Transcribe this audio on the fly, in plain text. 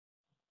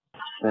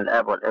باسم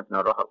الآب والابن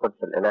والروح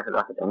القدس الإله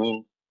الواحد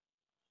أمين.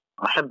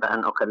 أحب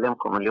أن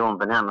أكلمكم اليوم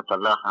بنعمة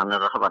الله عن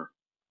الرهبنة.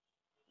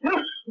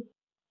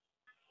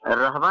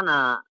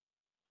 الرهبنة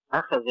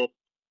أخذت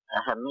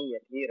أهمية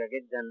كبيرة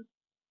جدا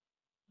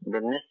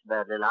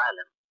بالنسبة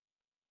للعالم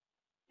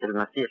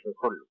المسيحي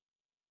كله.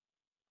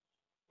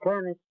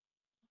 كانت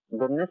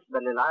بالنسبة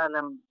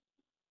للعالم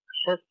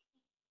حس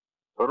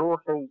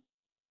روحي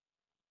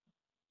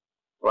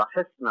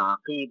وحسن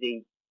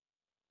عقيدي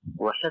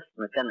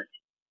وحسن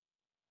كنسي.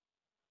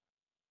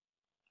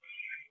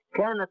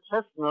 كانت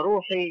حسن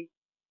روحي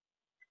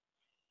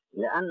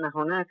لأن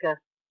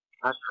هناك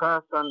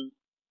أشخاصا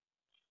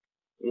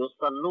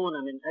يصلون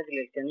من أجل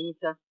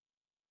الكنيسة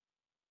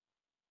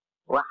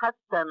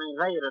وحتى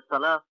من غير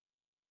صلاة،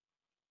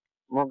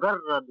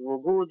 مجرد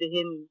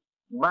وجودهم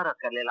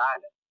بركة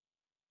للعالم.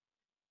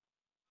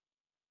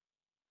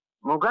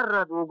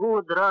 مجرد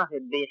وجود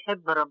راهب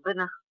بيحب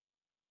ربنا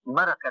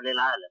بركة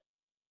للعالم.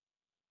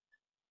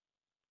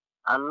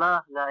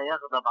 الله لا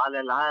يغضب على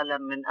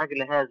العالم من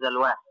أجل هذا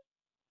الواحد.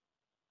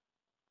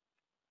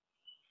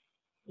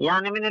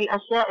 يعني من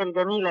الأشياء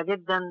الجميلة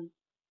جدا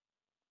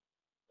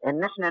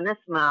إن احنا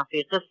نسمع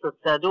في قصة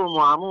سادوم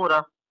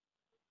وعمورة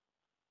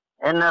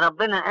إن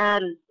ربنا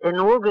قال إن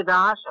وجد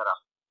 10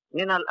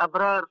 من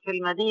الأبرار في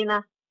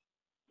المدينة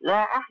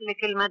لا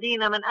أهلك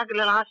المدينة من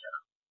أجل 10.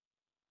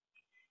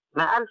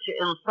 ما قالش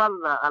إن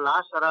صلى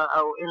 10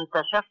 أو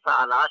إن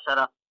تشفع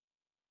 10،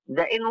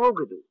 ده إن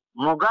وجدوا،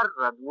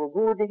 مجرد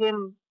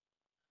وجودهم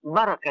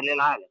بركة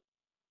للعالم.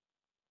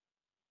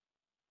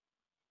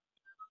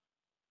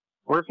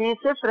 وفي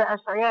سفر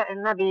أشعياء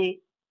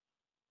النبي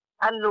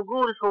قال له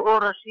جول في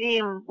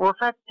أورشليم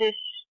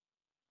وفتش،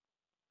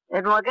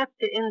 إن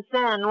وجدت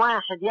إنسان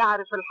واحد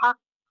يعرف الحق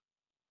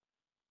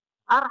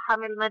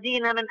أرحم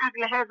المدينة من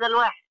أجل هذا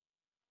الواحد.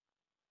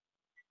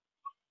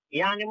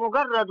 يعني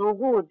مجرد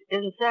وجود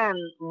إنسان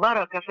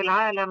بركة في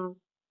العالم،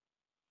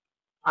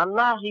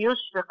 الله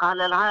يشفق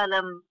على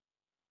العالم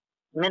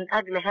من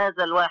أجل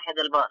هذا الواحد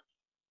البار.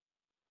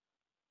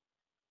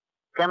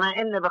 كما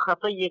إن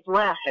بخطية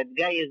واحد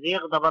جايز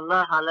يغضب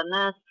الله على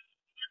الناس،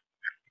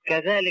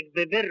 كذلك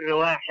ببر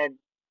واحد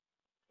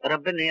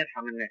ربنا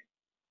يرحم الناس.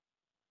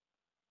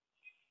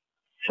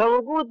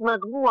 فوجود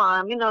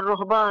مجموعة من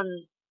الرهبان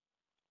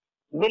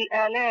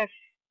بالآلاف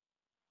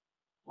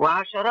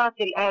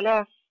وعشرات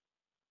الآلاف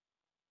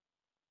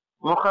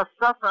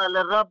مخصصة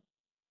للرب،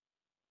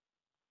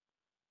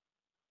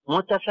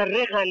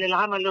 متفرغة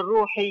للعمل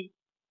الروحي،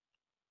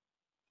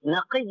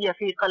 نقية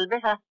في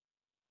قلبها،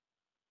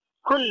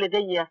 كل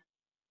دي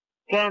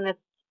كانت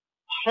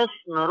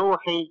حصن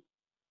روحي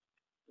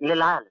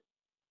للعالم.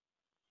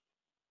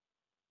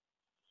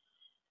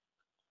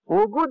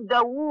 وجود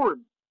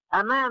داوود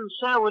أمام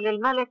شاول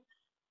الملك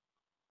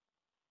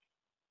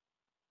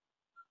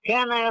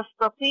كان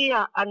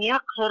يستطيع أن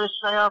يقهر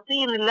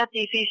الشياطين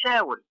التي في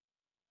شاول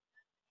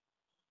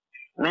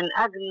من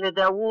أجل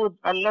داوود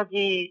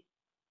الذي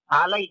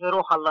عليه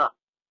روح الله.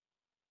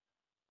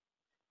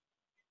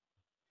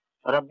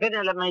 ربنا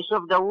لما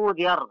يشوف داوود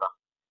يرضى،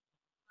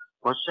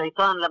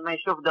 والشيطان لما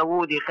يشوف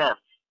داوود يخاف.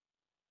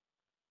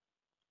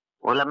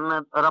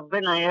 ولما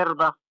ربنا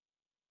يرضى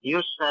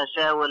يشفى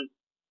شاول،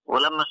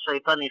 ولما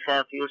الشيطان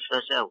يخاف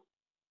يشفى شاول،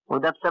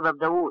 وده بسبب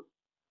داوود.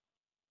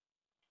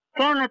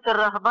 كانت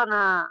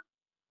الرهبنة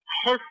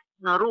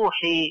حصن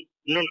روحي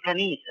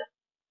للكنيسة،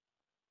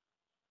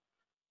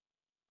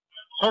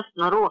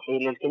 حصن روحي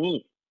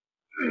للكنيسة.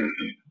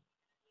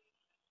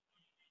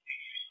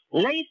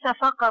 ليس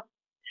فقط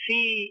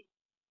في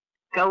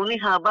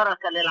كونها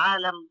بركة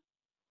للعالم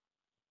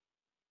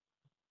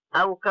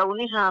أو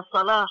كونها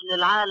صلاح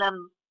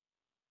للعالم،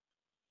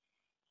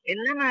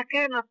 إنما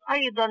كانت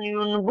أيضا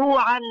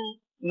ينبوعا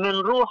من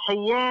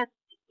روحيات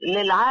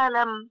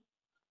للعالم،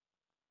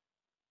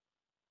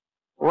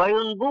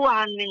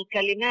 وينبوعا من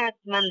كلمات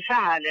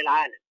منفعة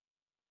للعالم.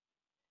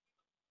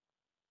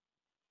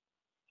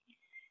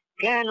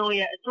 كانوا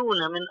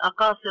يأتون من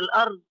أقاصي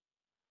الأرض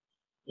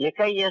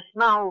لكي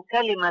يسمعوا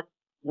كلمة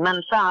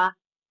منفعة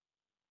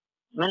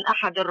من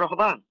أحد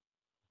الرهبان.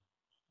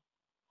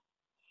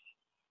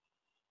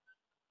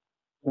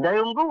 ده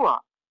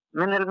ينبوع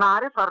من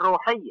المعرفة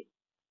الروحية،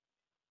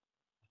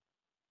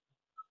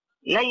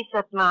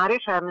 ليست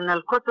معرفة من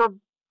الكتب،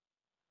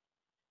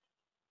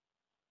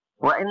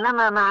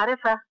 وإنما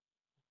معرفة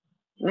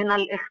من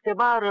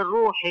الاختبار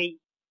الروحي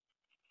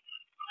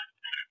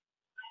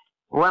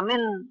ومن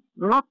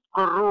نطق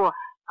الروح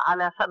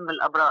على فم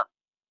الأبرار.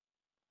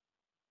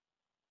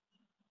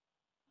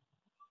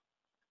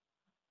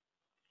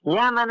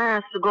 يا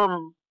ناس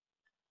جم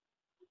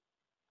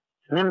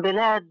من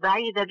بلاد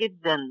بعيدة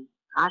جدا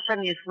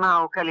عشان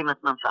يسمعوا كلمة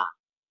منفعة.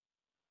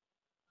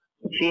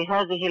 في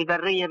هذه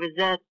البرية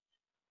بالذات،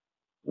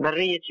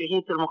 برية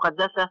شهيت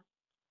المقدسة،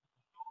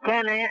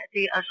 كان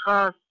يأتي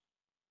أشخاص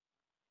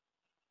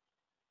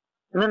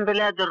من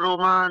بلاد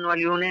الرومان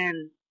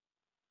واليونان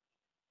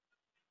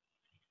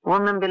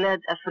ومن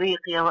بلاد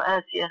أفريقيا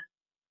وآسيا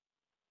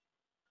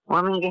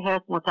ومن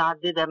جهات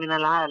متعددة من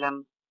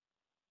العالم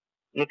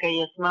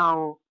لكي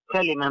يسمعوا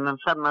كلمة من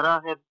فم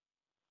راهب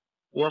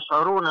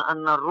يشعرون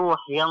أن الروح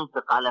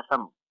ينطق على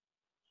فمه.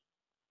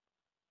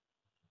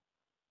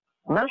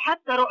 بل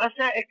حتى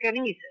رؤساء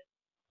الكنيسة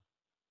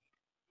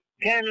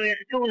كانوا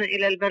يأتون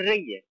إلى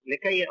البرية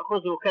لكي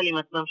يأخذوا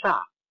كلمة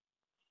منفعة،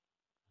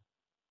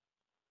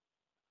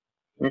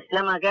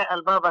 مثلما جاء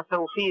البابا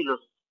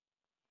ثوفيلوس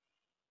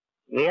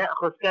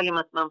ليأخذ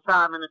كلمة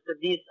منفعة من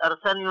القديس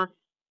أرسانيوس،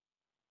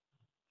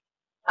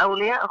 أو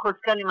ليأخذ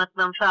كلمة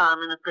منفعة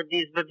من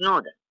القديس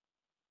ببنودة.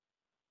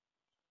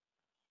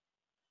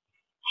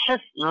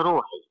 حصن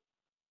روحي.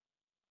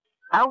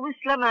 أو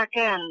مثلما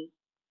كان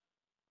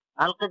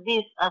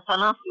القديس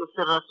أثناسيوس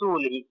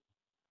الرسولي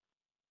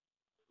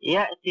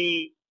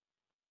يأتي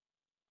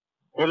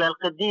إلى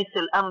القديس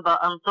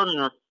الأنبا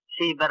أنطونيوس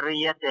في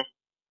بريته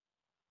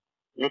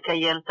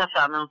لكي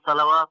ينتفع من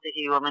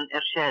صلواته ومن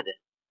إرشاده.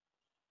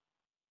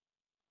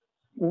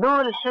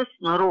 دول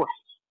حصن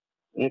روحي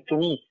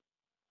للكنيسة.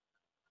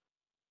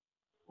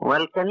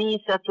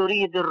 والكنيسة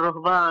تريد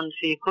الرهبان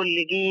في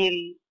كل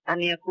جيل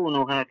أن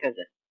يكونوا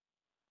هكذا،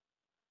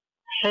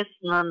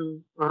 حصنا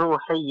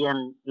روحيا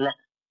له.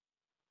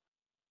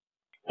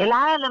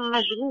 العالم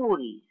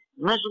مشغول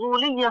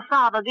مشغولية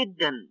صعبة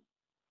جدا،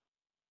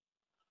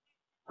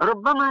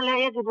 ربما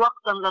لا يجد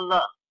وقتا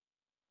لله،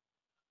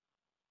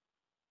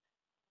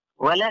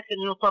 ولكن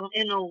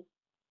يطمئنوا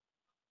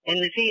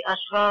إن في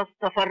أشخاص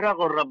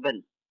تفرغوا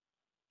لربنا.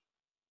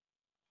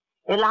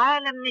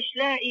 العالم مش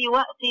لاقي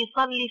وقت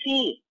يصلي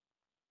فيه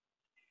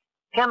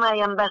كما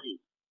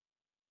ينبغي،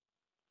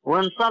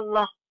 وإن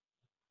صلى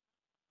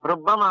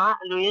ربما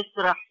عقله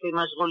يسرح في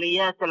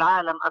مشغوليات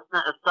العالم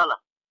أثناء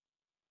الصلاة.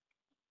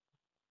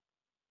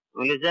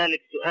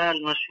 ولذلك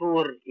سؤال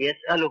مشهور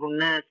يسأله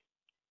الناس: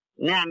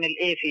 نعمل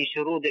إيه في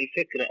شرود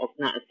الفكر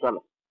أثناء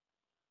الصلاة؟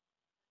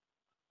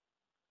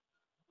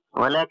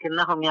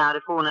 ولكنهم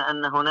يعرفون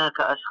أن هناك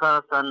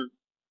أشخاصا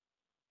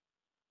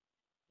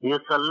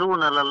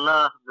يصلون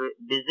لله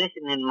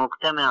بذهن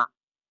مجتمع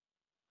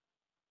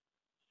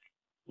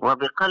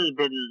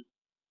وبقلب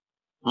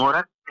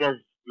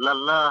مركز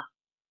لله،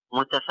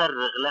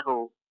 متفرغ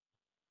له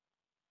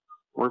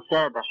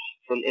وسابح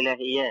في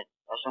الإلهيات،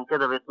 عشان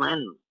كده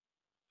بيطمئنوا.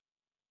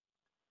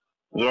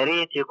 يا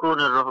ريت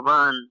يكون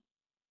الرهبان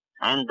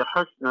عند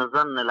حسن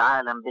ظن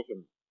العالم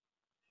بهم،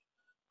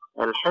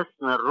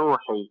 الحصن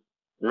الروحي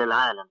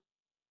للعالم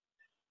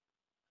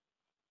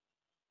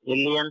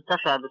اللي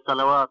ينتفع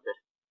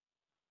بصلواته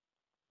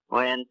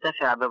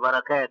وينتفع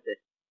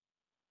ببركاته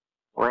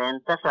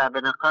وينتفع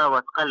بنقاوة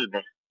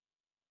قلبه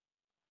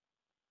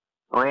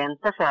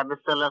وينتفع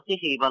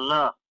بصلته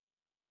بالله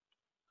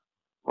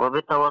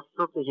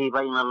وبتوسطه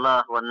بين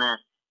الله والناس.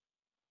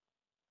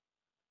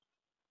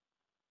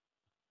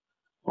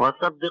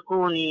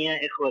 وصدقوني يا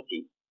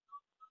إخوتي،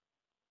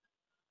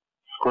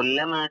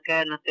 كلما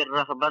كانت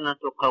الرهبنة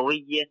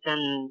قوية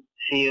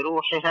في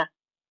روحها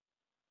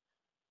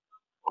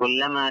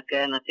كلما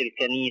كانت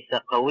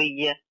الكنيسة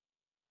قوية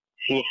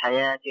في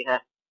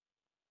حياتها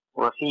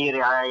وفي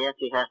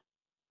رعايتها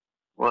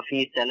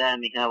وفي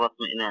سلامها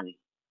واطمئنانها.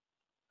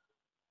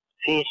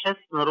 في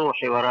حصن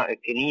روحي وراء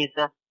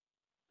الكنيسة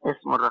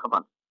اسمه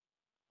الرهبنة.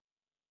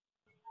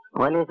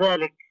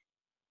 ولذلك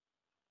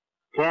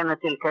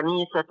كانت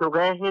الكنيسة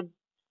تجاهد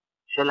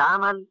في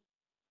العمل،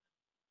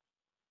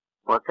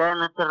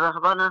 وكانت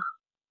الرهبنة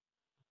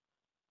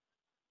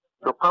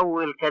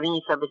تقوي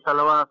الكنيسة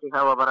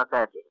بصلواتها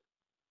وبركاتها،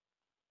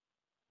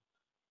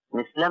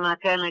 مثلما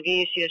كان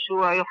جيش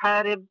يشوع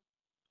يحارب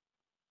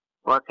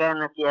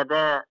وكانت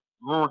يدا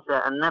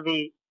موسى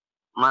النبي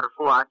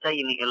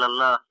مرفوعتين إلى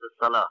الله في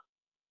الصلاة.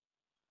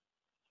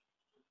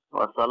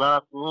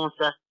 وصلاة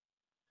موسى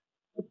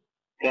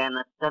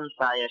كانت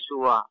تنفع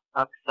يشوع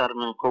أكثر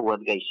من قوة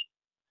جيشه.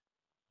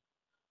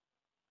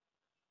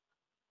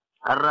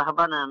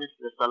 الرهبنة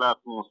مثل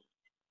صلاة موسى،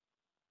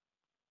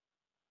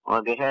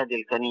 وجهاد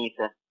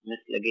الكنيسة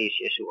مثل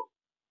جيش يشوع.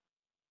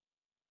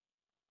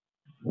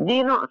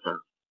 دي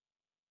نقطة،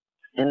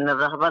 إن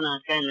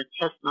الرهبنة كانت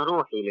حصن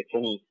روحي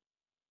للكنيسة.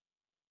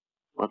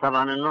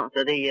 وطبعا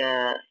النقطة دي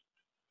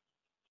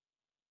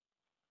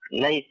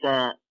ليس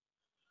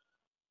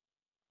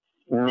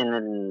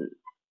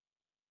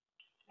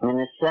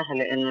من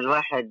السهل إن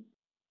الواحد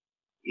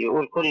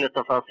يقول كل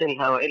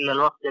تفاصيلها، وإلا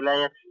الوقت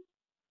لا يكفي،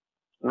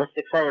 بس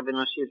كفاية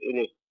بنشير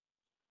إليه.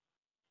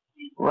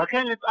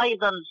 وكانت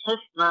أيضا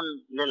حصنا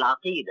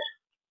للعقيدة،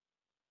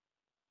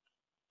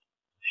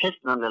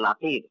 حصنا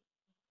للعقيدة.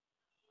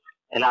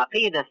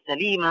 العقيدة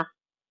السليمة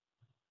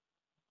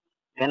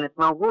كانت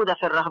موجودة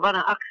في الرهبنة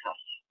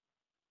أكثر.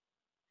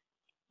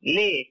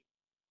 ليه؟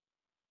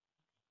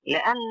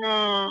 لأن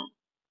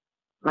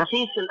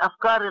مفيش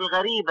الأفكار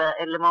الغريبة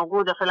اللي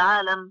موجودة في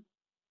العالم،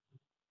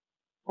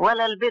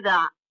 ولا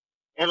البدع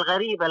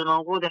الغريبة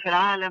الموجودة في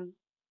العالم.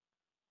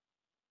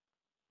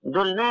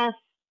 دول ناس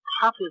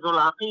حفظوا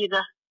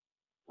العقيدة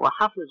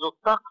وحفظوا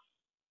الطقس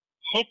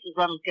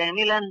حفظا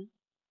كاملا،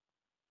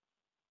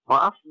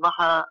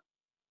 وأصبح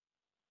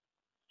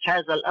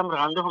هذا الأمر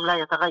عندهم لا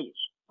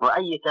يتغير،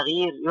 وأي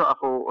تغيير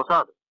يقفوا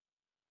قصاده.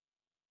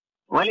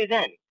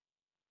 ولذلك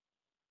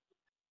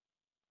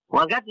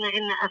وجدنا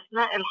إن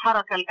أثناء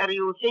الحركة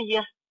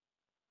الأريوسية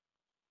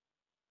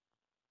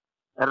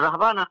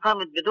الرهبانة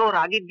قامت بدور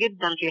عجيب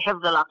جدا في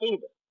حفظ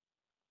العقيدة،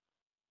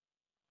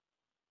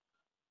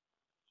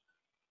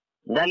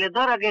 ده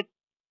لدرجة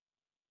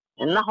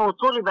إنه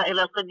طلب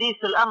إلى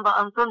القديس الأنبا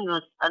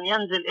أنطونيوس أن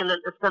ينزل إلى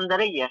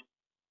الإسكندرية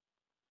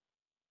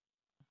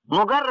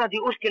مجرد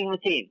يقول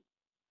كلمتين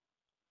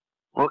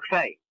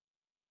وكفاية.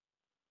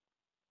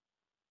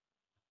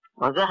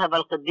 وذهب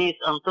القديس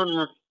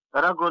أنطونيوس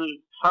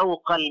رجل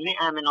فوق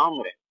 100 من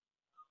عمره،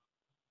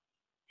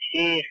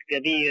 شيخ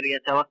كبير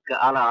يتوكأ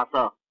على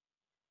عصاه،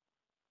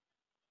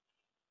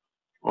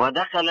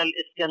 ودخل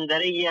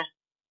الإسكندرية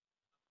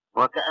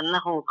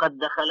وكأنه قد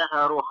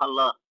دخلها روح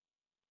الله،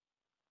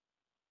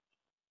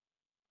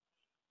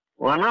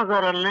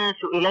 ونظر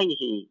الناس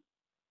إليه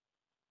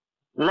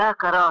لا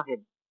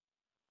كراهب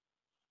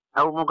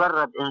أو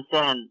مجرد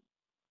إنسان،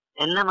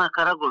 إنما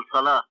كرجل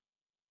صلاة،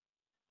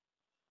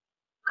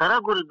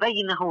 كرجل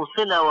بينه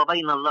صلة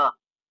وبين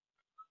الله.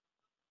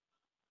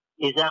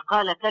 إذا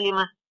قال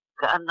كلمة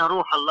كأن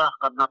روح الله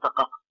قد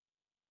نطقها.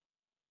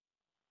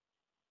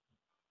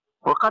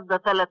 وقضى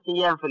 3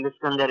 أيام في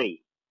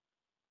الإسكندرية،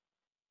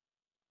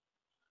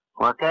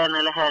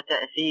 وكان لها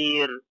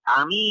تأثير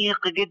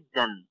عميق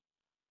جدا،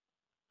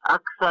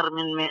 أكثر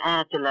من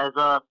 100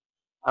 العظات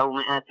أو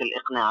 100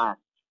 الإقناعات،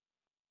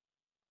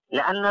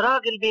 لأن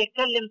راجل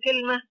بيتكلم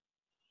كلمة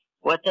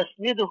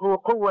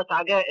وتسنده قوة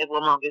عجائب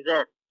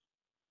ومعجزات،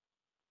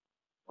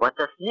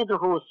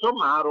 وتسنده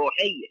سمعة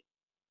روحية،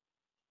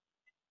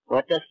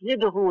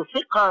 وتسنده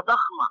ثقة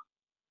ضخمة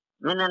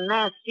من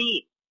الناس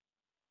فيه،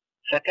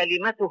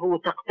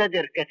 فكلمته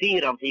تقتدر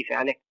كثيرا في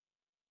فعله.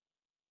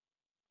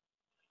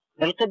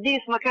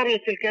 القديس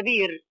مكاريوس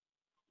الكبير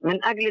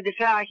من أجل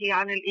دفاعه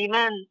عن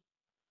الإيمان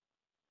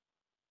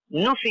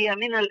نفي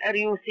من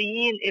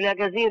الأريوسيين إلى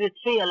جزيرة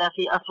فيلة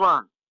في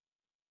أسوان،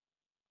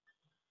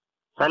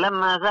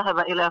 فلما ذهب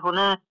إلى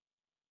هناك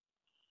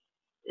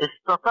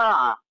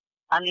استطاع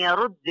أن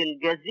يرد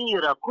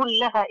الجزيرة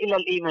كلها إلى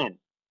الإيمان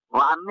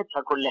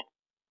وعمتها كلها.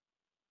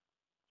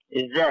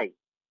 إزاي؟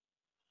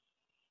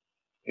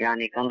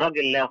 يعني كان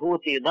راجل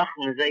لاهوتي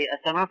ضخم زي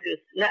أثناسيوس؟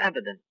 لا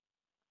أبدا،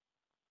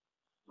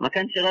 ما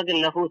كانش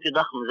راجل لاهوتي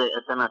ضخم زي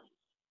أثناسيوس،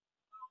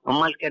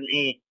 أمال كان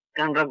إيه؟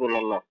 كان رجل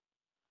الله.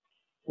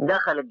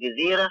 دخل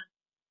الجزيرة،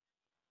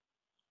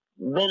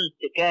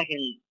 بنت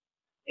كاهن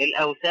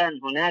الأوثان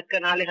هناك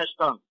كان عليها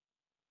شيطان.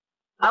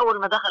 أول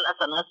ما دخل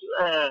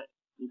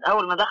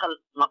أول ما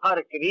دخل مقار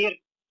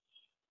الكبير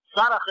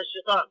صرخ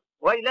الشيطان: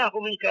 ويلاه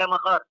منك يا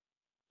مقار،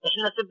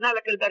 إحنا سبنا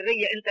لك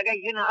البرية، أنت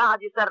جاي هنا.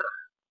 قاعد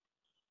يصرخ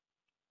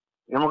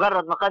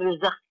لمجرد مقار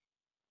يزدخل،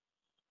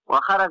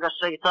 وخرج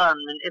الشيطان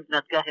من ابنة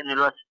كاهن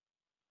الوثن،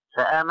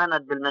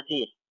 فآمنت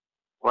بالمسيح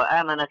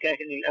وآمن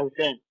كاهن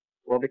الأوثان،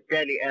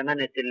 وبالتالي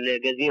آمنت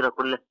الجزيرة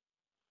كلها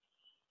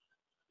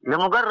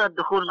لمجرد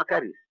دخول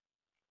مكاريوس.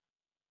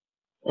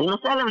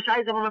 المسألة مش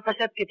عايزة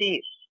مناقشات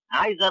كتير،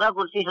 عايزة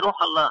رجل فيه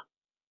روح الله،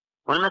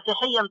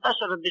 والمسيحية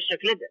انتشرت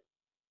بالشكل ده.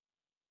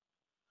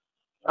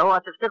 اوعى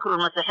تفتكروا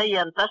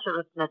المسيحية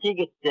انتشرت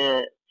نتيجة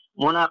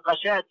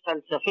مناقشات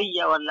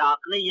فلسفية ولا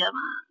عقلية،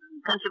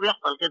 ما كانش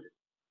بيحصل كده.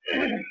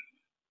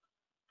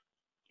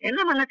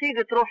 إنما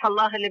نتيجة روح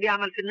الله اللي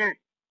بيعمل في الناس.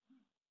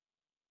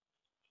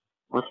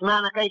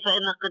 وسمعنا كيف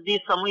إن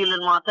القديس صمويل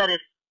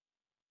المعترف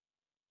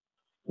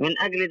من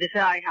أجل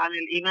دفاعه عن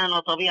الإيمان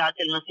وطبيعة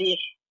المسيح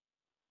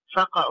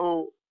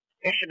فقأوا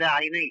إحدى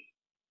عينيه،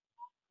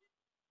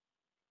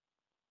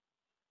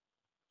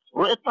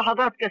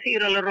 واضطهادات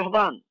كثيرة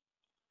للرهبان.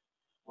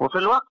 وفي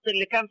الوقت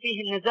اللي كان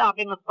فيه النزاع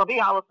بين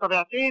الطبيعة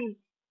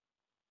والطبيعتين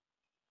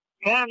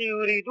كانوا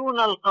يريدون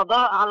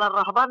القضاء على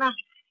الرهبنة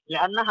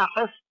لأنها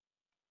حصن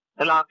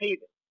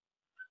العقيدة،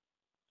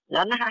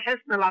 لأنها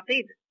حصن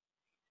العقيدة.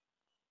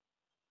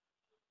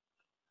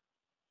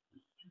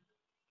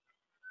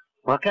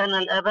 وكان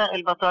الآباء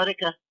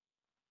البطاركة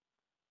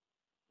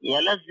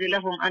يلذ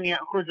لهم أن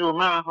يأخذوا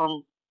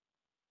معهم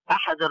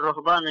أحد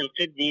الرهبان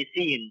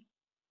القديسين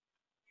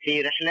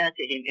في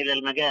رحلاتهم إلى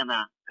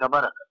المجامع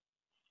كبركة.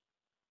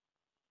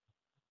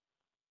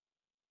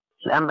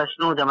 الأنبا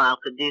شنوده مع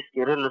القديس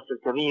كيرلس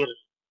الكبير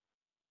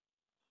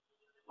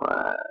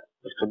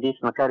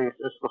والقديس مكاريوس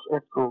اسقف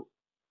إدكو،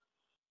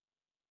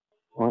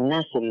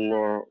 والناس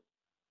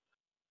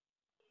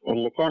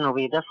اللي كانوا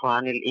بيدافعوا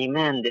عن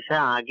الإيمان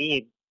دفاع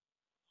عجيب،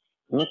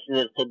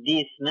 مثل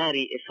القديس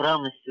ماري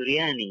إفرام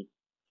السورياني،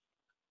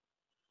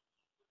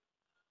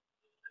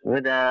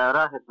 وده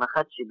راهب ما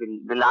خدش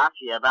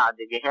بالعافية بعد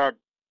جهاد،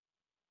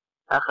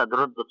 أخذ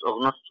ردة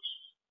أغنسطس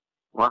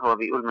وهو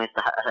بيقول ما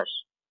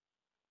يستحقهاش.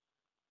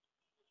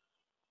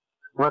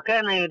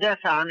 وكان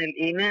يدافع عن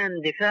الإيمان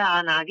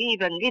دفاعا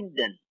عجيبا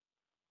جدا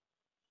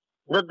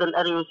ضد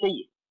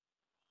الأريوسية،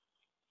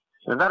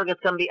 لدرجة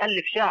كان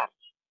بيألف شعر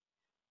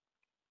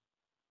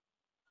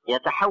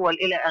يتحول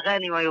إلى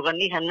أغاني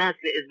ويغنيها الناس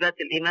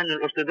لإثبات الإيمان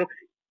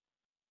الأرثوذكسي،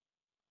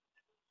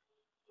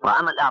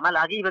 وعمل أعمال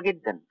عجيبة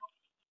جدا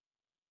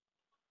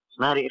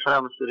ماري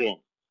إفرام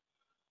السورياني.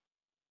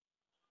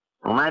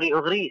 وماري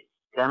أغريس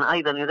كان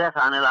أيضا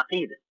يدافع عن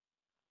العقيدة.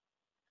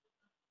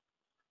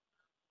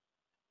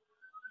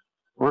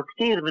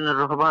 وكثير من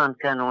الرهبان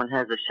كانوا من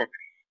هذا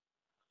الشكل.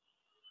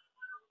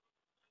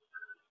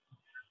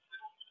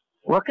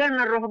 وكان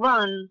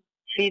الرهبان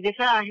في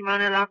دفاعهم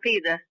عن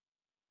العقيدة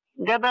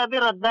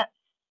جبابرة بأس.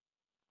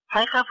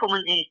 هيخافوا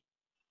من ايه؟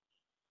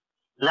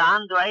 لا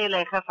عنده عيلة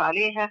يخاف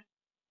عليها،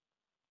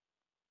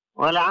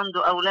 ولا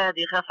عنده أولاد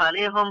يخاف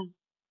عليهم،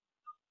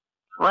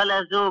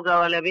 ولا زوجة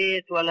ولا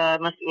بيت ولا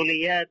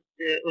مسؤوليات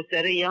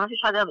أسرية، ما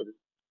فيش حاجة أبدا.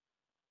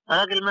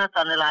 راجل مات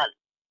عن العالم،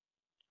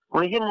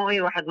 ويهمه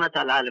ايه واحد مات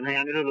عن العالم؟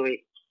 هيعملوا له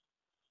ايه؟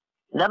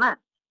 ده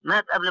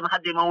مات قبل ما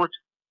حد يموته.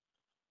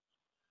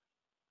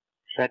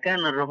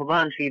 فكان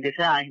الرهبان في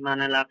دفاعهم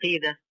عن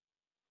العقيدة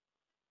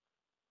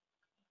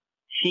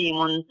في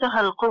منتهى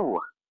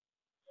القوة،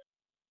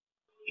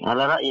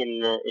 على رأي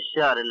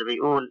الشاعر اللي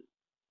بيقول: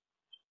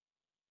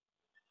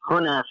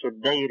 هنا في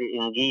الدير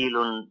إنجيل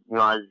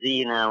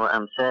يعزينا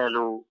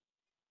وأمثال،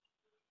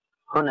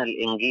 هنا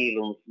الإنجيل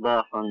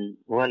مصباح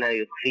ولا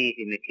يخفيه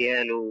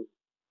مكيال،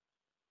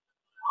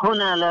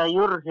 هنا لا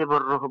يرهب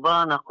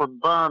الرهبان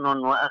قضبان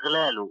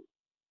وأغلال،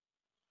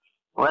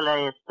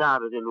 ولا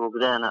يستعبد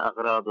الوجدان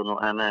أغراض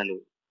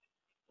وآمال،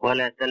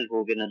 ولا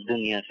تلهو بنا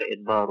الدنيا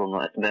فإدبار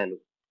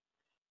وأتبال.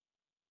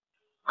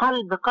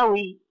 قلب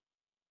قوي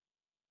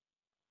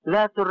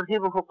لا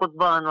ترهبه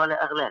قضبان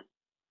ولا أغلال،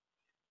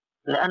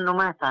 لأنه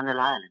مات عن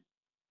العالم.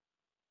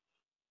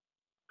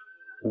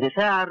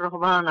 دفاع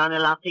الرهبان عن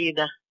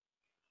العقيدة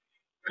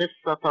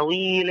قصة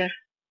طويلة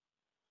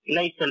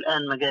ليس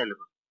الآن مجاله.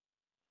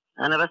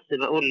 أنا بس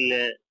بقول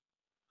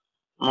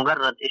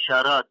مجرد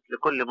إشارات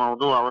لكل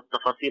موضوع،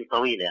 والتفاصيل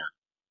طويلة يعني.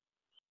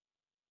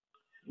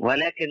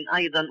 ولكن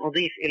أيضا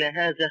أضيف إلى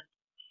هذا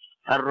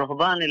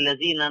الرهبان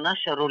الذين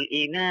نشروا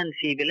الإيمان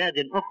في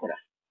بلاد أخرى.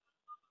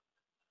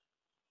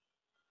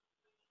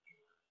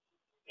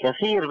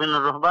 كثير من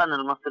الرهبان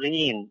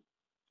المصريين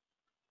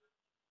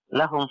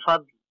لهم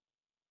فضل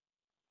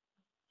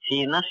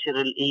في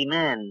نشر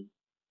الإيمان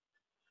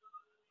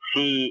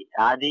في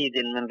عديد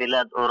من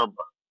بلاد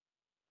أوروبا،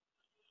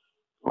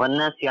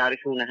 والناس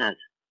يعرفون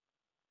هذا.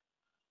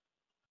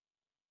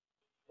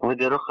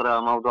 ودي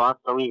أخرى موضوعات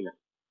طويلة.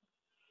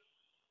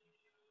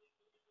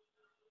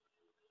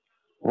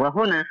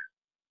 وهنا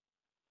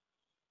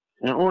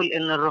نقول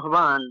إن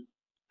الرهبان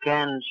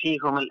كان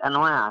فيهم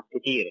الأنواع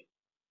الكثيرة.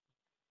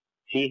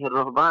 فيه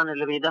الرهبان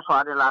اللي بيدافعوا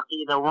عن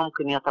العقيدة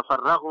وممكن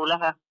يتفرغوا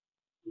لها،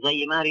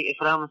 زي ماري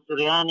إفرام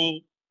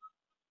السرياني،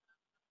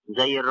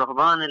 زي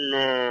الرهبان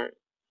اللي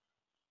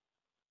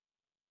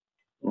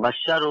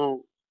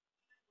بشروا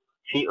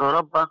في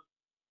أوروبا.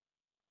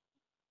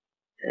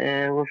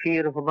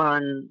 وفي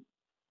رهبان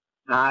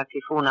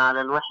عاكفون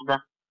على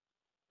الوحدة،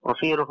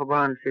 وفي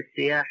رهبان في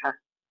السياحة،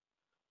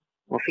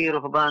 وفي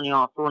رهبان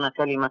يعطون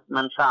كلمة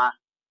منفعة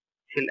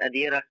في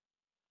الأديرة،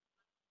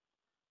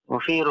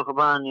 وفي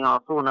رهبان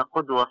يعطون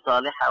قدوة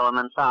صالحة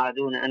ومنفعة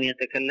دون أن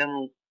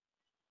يتكلموا،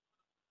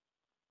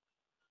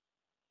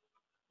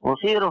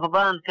 وفي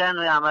رهبان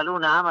كانوا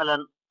يعملون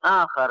عملا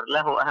آخر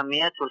له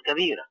أهميته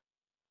الكبيرة،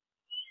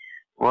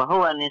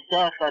 وهو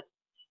نساخة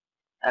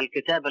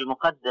الكتاب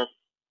المقدس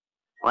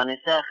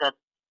ونساخة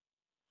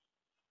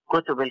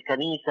كتب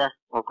الكنيسة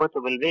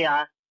وكتب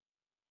البيعة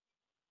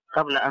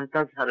قبل أن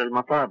تظهر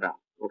المطابع،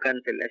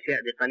 وكانت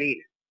الأشياء دي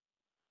قليلة.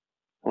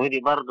 ودي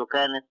برضو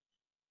كانت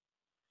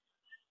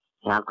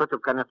يعني الكتب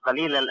كانت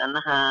قليلة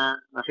لأنها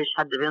ما فيش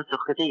حد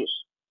بينسخ كتير،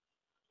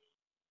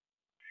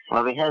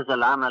 وبهذا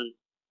العمل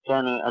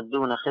كانوا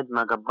يؤدون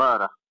خدمة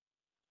جبارة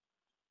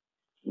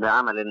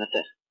بعمل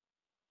النساخ.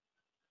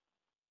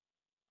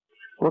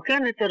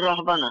 وكانت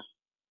الرهبنة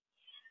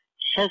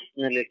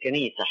حصن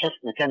للكنيسة،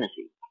 حصن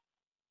كنسي،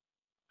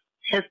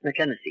 حصن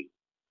كنسي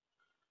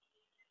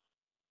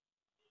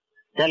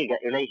تلجأ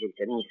إليه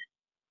الكنيسة.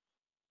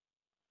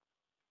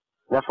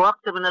 وفي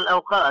وقت من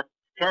الأوقات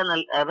كان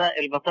الآباء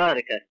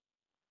البطاركة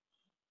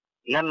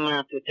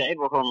لما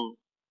تتعبهم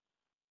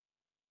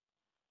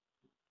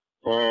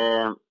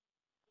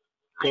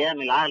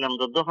قيام العالم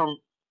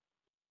ضدهم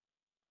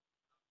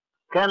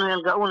كانوا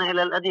يلجؤون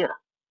إلى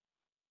الأديرة.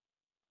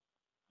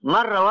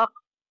 مرة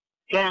وقت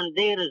كان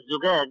دير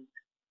الزجاج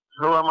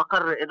هو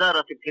مقر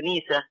إدارة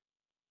الكنيسة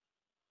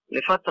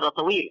لفترة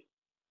طويلة،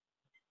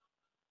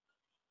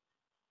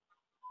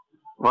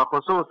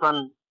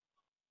 وخصوصا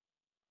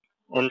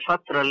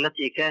الفترة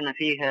التي كان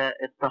فيها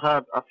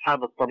اضطهاد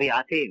أصحاب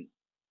الطبيعتين،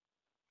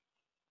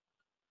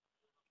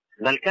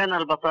 بل كان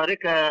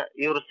البطاركة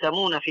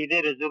يرسمون في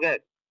دير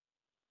الزجاج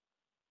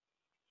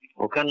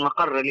وكان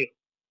مقر له.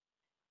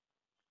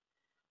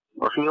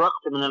 وفي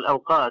وقت من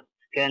الأوقات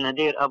كان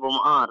دير أبو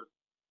مقار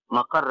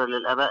مقر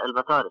للآباء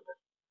البطاركة.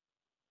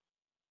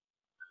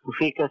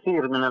 وفي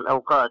كثير من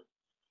الأوقات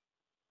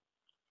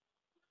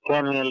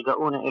كانوا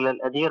يلجؤون إلى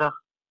الأديرة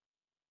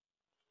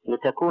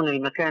لتكون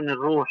المكان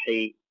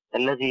الروحي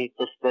الذي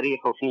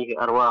تستريح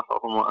فيه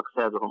أرواحهم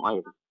وأجسادهم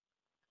أيضا.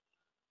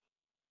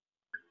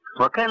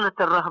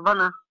 وكانت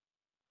الرهبنة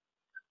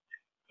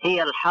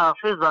هي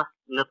الحافظة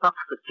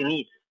لطقس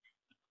الكنيسة.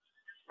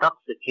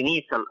 طقس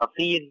الكنيسة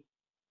الأصيل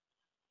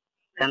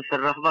كان في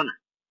الرهبنة.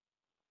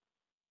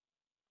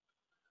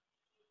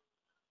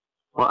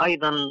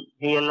 وأيضا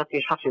هي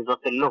التي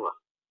حفظت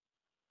اللغة،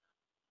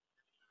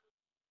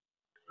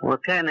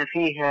 وكان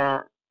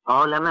فيها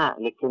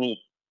علماء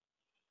للكنيسة،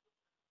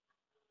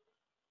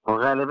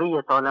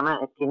 وغالبية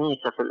علماء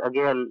الكنيسة في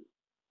الأجيال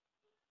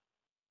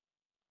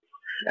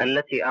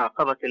التي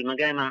أعقبت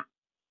المجامع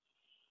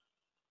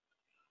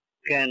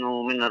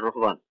كانوا من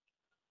الرهبان.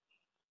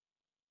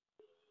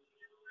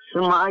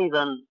 ثم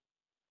أيضا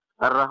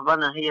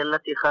الرهبنة هي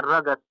التي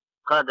خرجت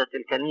قادة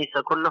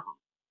الكنيسة كلهم،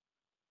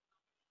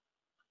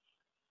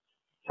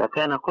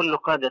 فكان كل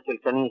قادة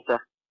الكنيسة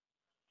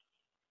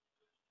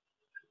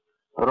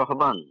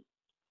رهبان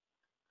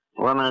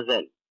وما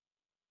زال.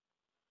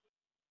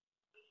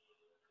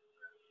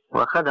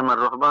 وخدم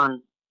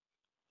الرهبان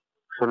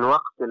في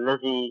الوقت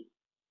الذي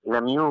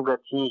لم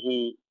يوجد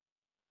فيه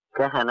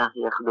كهنة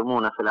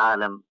يخدمون في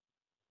العالم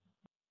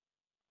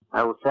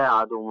أو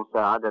ساعدوا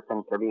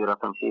مساعدة كبيرة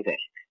في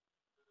ذلك.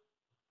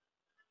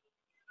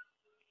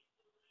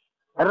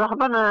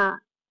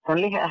 الرهبنة كان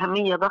لها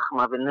أهمية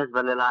ضخمة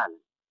بالنسبة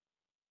للعالم،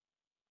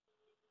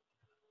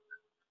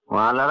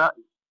 وعلى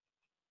رأي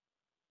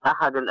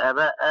أحد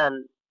الآباء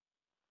قال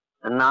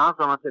إن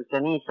عظمة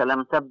الكنيسة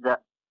لم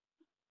تبدأ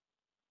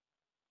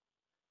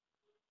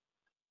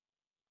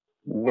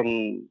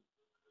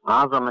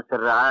بالعظمة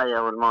الرعاية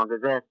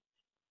والمعجزات،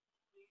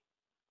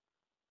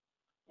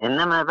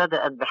 إنما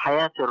بدأت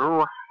بحياة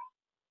الروح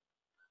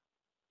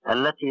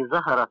التي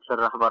ظهرت في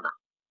الرهبنة،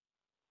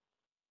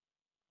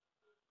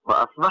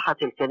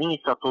 وأصبحت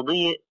الكنيسة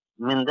تضيء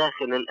من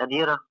داخل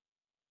الأديرة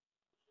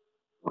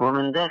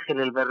ومن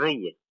داخل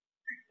البرية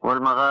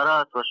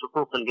والمغارات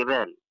وشقوق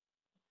الجبال.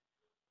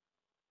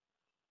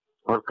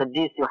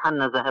 والقديس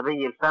يوحنا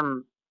ذهبي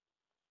الفم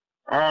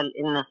قال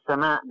إن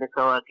السماء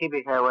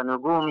بكواكبها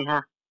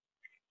ونجومها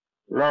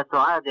لا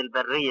تعادل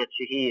برية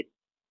شهيد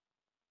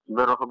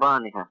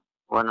برهبانها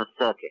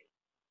ونساكه.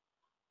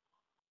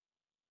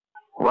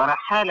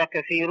 ورحال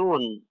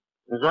كثيرون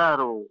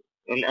زاروا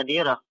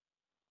الأديرة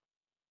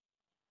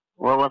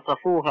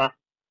ووصفوها،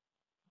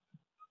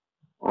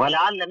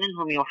 ولعل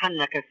منهم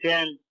يوحنا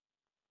كسيان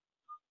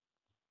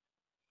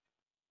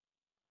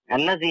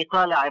الذي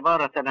قال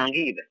عبارة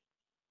عجيبة،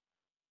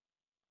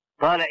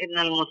 قال إن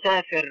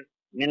المسافر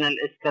من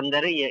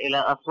الإسكندرية إلى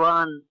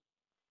أسوان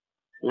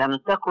لم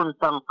تكن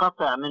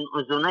تنقطع من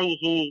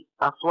أذنيه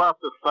أصوات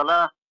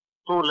الصلاة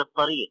طول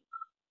الطريق،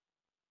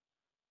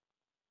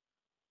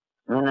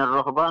 من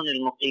الرهبان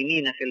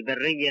المقيمين في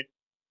البرية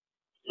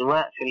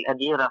سواء في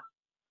الأديرة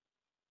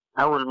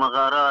أو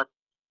المغارات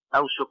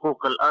أو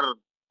شقوق الأرض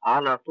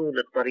على طول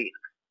الطريق.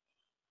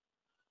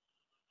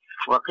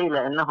 وقيل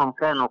إنهم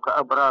كانوا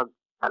كأبراج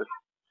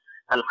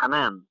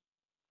الحمام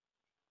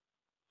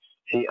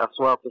في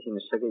أصواتهم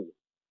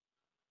الشجية.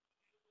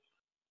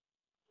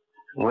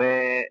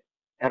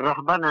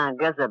 والرهبنة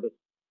جذبت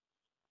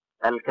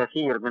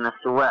الكثير من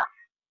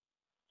السواح،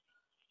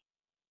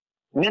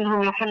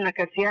 منهم يوحنا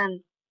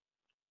كسيان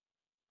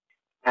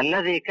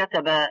الذي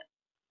كتب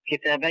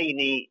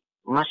كتابين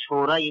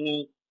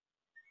مشهورين،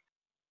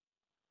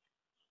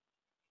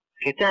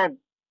 كتاب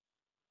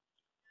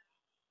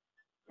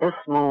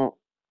اسمه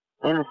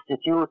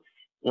انستيتيوت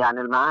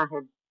يعني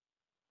المعاهد،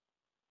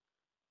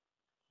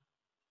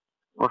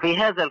 وفي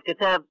هذا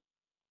الكتاب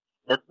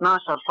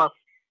 12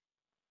 فصل.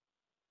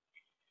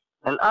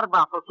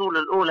 الأربع فصول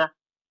الأولى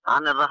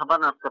عن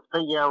الرهبنة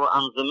القبطية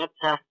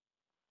وأنظمتها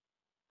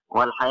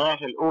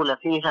والحياة الأولى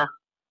فيها،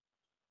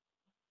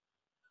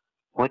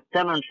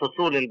 والثمان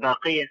فصول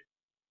الباقية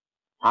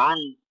عن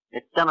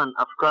الثمان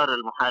أفكار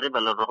المحاربة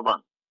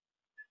للرهبان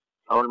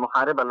أو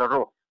المحاربة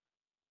للروح.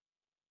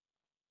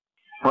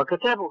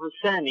 وكتابه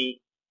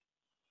الثاني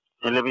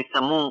اللي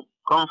بيسموه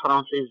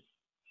conferences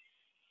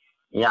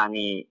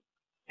يعني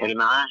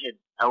المعاهد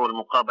أو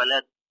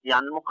المقابلات،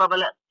 يعني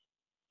المقابلات،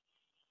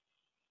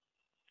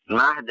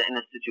 المعاهد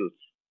انستيتيوت،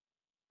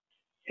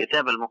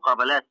 كتاب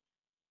المقابلات،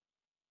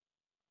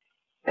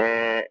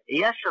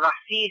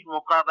 يشرح فيه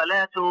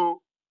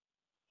مقابلاته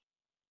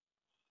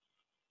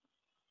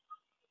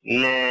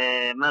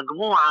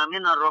لمجموعة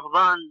من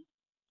الرهبان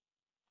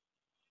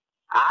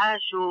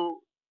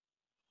عاشوا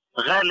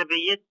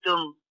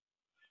غالبيتهم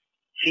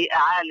في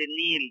أعالي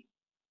النيل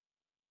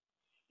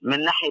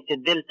من ناحية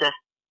الدلتا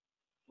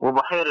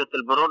وبحيرة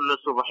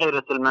البرولس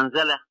وبحيرة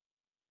المنزلة.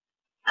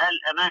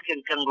 قال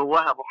أماكن كان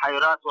جواها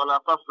بحيرات ولا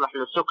تصلح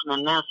لسكن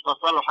الناس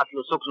فصلحت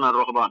لسكن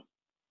الرهبان.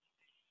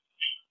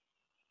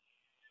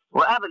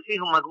 وقابل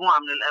فيهم مجموعة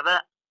من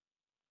الآباء.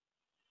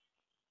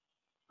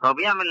 هو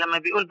بيعمل لما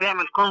بيقول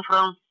بيعمل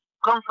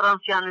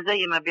كونفرنس يعني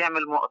زي ما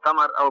بيعمل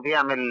مؤتمر أو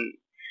بيعمل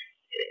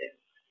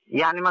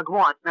يعني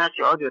مجموعة ناس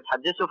يقعدوا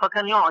يتحدثوا،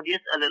 فكان يقعد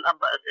يسأل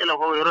الأب أسئلة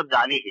وهو يرد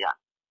عليه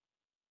يعني.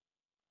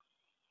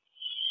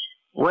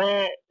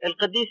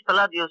 والقديس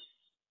بلاديوس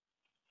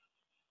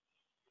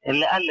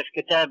اللي ألف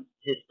كتاب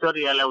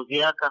هيستوريا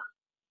لوزياكا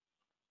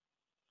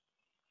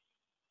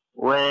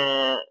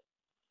وأخذ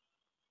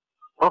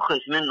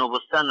منه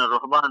بستان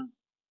الرهبان،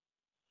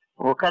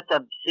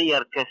 وكتب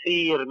سير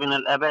كثير من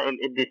الآباء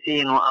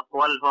القديسين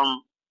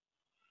وأقوالهم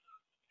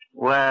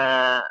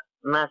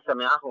وما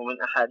سمعه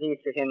من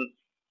أحاديثهم.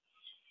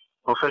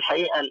 وفي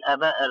الحقيقة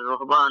الآباء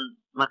الرهبان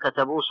ما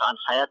كتبوش عن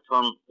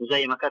حياتهم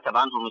زي ما كتب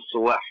عنهم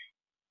السواح.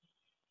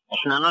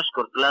 احنا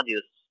نشكر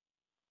كلاديوس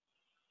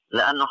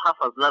لأنه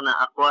حفظ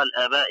لنا أقوال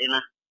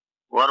آبائنا،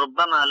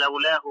 وربما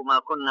لولاه ما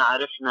كنا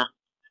عرفنا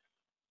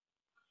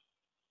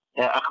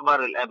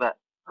أخبار الآباء.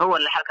 هو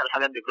اللي حكى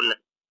الحاجات دي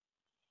كلها.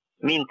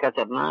 مين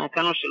كتب؟ ما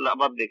كانوش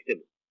الأقباط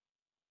بيكتبوا.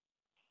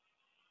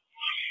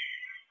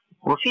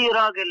 وفي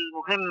راجل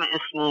مهم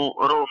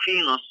اسمه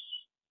روفينوس،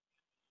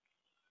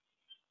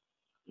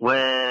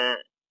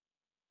 وكتب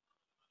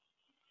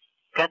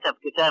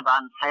كتاب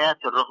عن حياة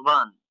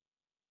الرهبان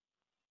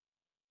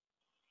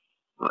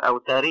أو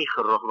تاريخ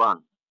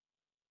الرهبان.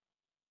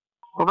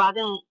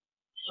 وبعدين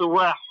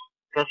سواح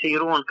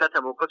كثيرون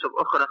كتبوا كتب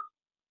أخرى.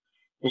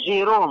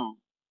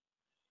 جيروم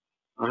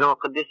اللي هو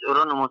قديس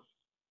أورونيموس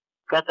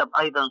كتب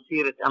أيضا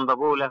سيرة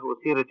أنبابولة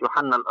وسيرة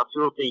يوحنا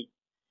الأسيوطي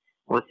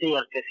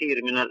وسير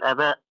كثير من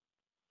الآباء.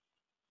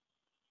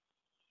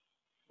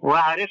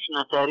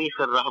 وعرفنا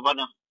تاريخ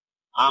الرهبنة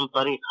عن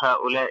طريق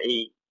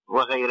هؤلاء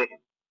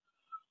وغيرهم.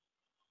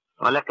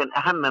 ولكن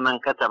أهم من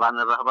كتب عن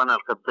الرهبنة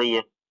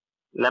القبطية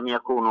لم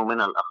يكونوا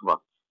من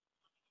الأقباط،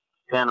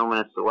 كانوا من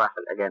السواح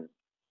الأجانب.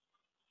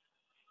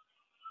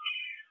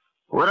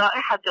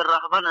 ورائحة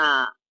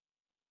الرهبنة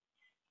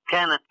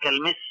كانت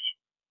كالمسك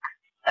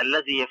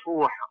الذي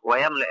يفوح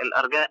ويملأ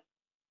الأرجاء.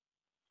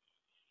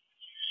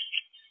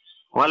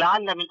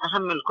 ولعل من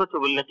أهم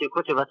الكتب التي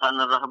كتبت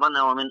عن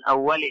الرهبنة ومن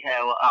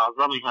أولها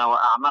وأعظمها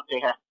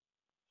وأعمقها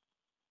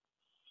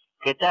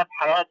كتاب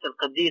حياة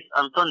القديس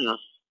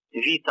أنطونيوس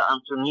فيتا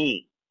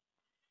أنطوني،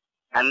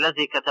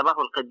 الذي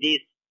كتبه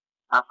القديس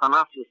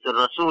أثناسيوس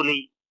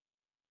الرسولي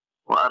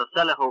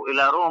وأرسله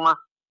إلى روما،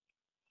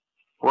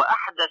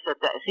 وأحدث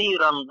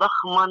تأثيرا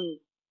ضخما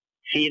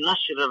في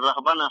نشر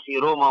الرهبنة في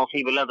روما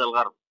وفي بلاد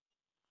الغرب.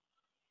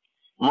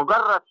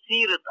 مجرد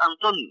سيرة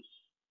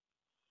أنطونيوس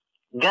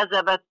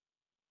جذبت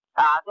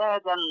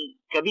أعدادا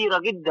كبيرة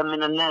جدا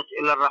من الناس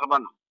إلى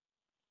الرهبنة،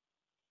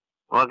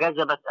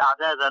 وجذبت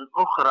أعدادا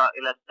أخرى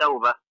إلى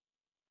التوبة،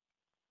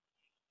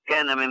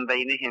 كان من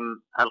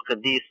بينهم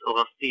القديس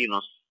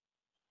أغسطينوس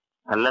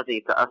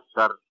الذي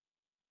تأثر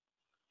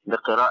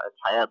بقراءة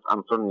حياة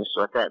أنطونيوس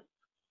وتاب.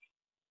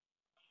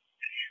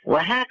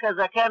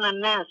 وهكذا كان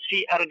الناس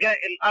في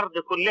أرجاء الأرض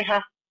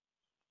كلها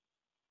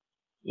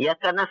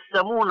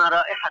يتنسمون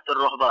رائحة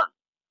الرهبان،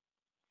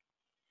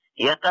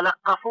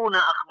 يتلقفون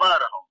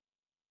أخبارهم،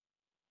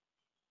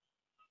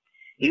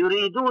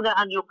 يريدون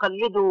أن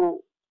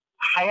يقلدوا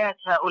حياة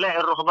هؤلاء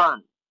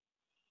الرهبان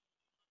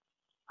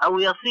أو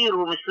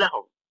يصيروا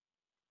مثلهم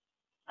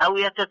أو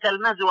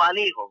يتتلمذوا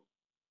عليهم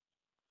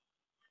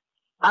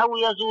أو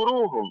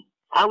يزوروهم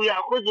أو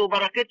يأخذوا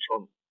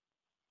بركتهم،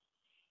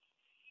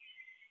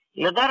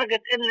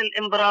 لدرجة أن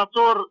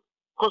الإمبراطور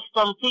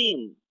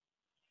قسطنطين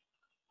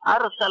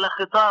أرسل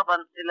خطابا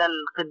إلى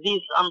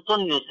القديس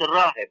أنطونيوس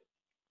الراهب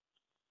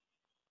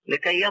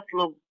لكي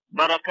يطلب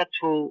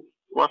بركته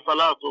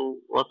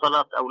وصلاته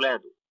وصلاة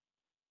أولاده.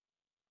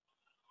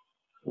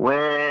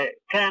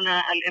 وكان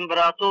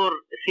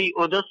الإمبراطور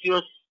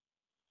ثيودوسيوس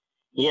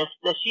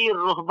يستشير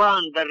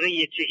رهبان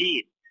برية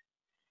شهيد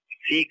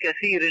في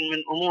كثير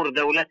من أمور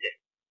دولته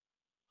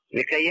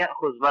لكي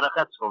يأخذ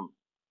بركتهم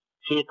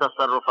في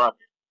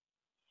تصرفاته.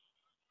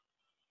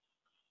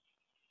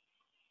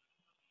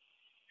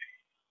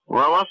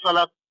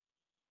 ووصلت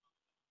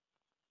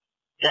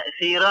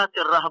تأثيرات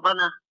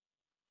الرهبنة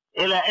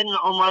إلى أن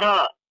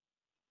أمراء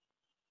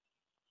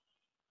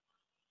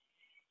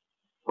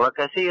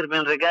وكثير من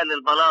رجال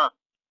البلاط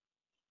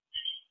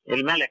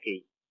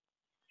الملكي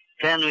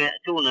كانوا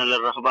يأتون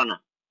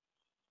للرهبنة،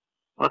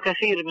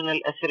 وكثير من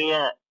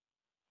الأثرياء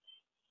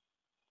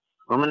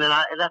ومن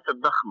العائلات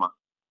الضخمة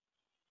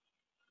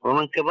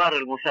ومن كبار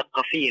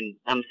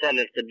المثقفين أمثال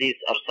القديس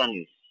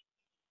أرسانيوس.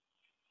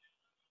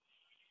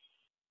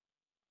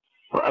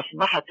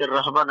 وأصبحت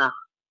الرهبنة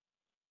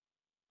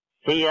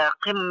هي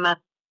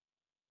قمة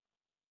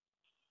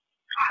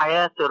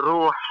حياة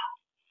الروح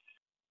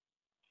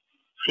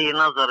في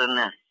نظر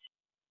الناس.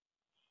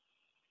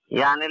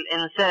 يعني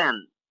الإنسان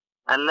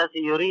الذي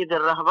يريد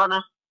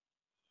الرهبنة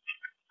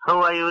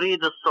هو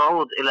يريد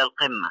الصعود إلى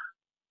القمة،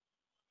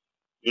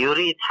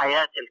 يريد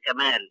حياة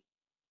الكمال.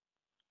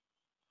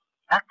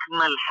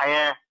 أكمل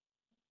حياة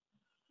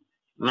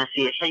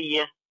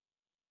مسيحية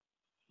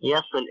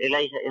يصل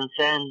إليها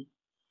إنسان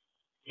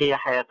هي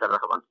حياة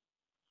الرهبنة.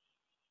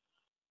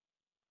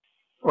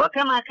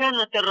 وكما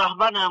كانت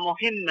الرهبنة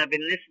مهمة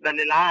بالنسبة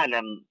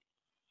للعالم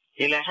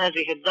إلى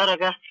هذه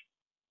الدرجة،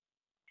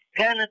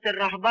 كانت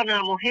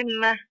الرهبنة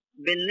مهمة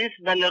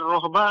بالنسبة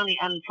للرهبان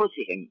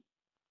أنفسهم،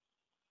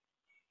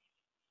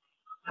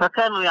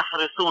 فكانوا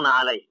يحرصون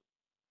عليه.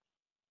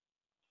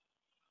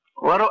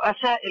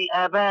 ورؤساء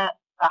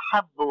الآباء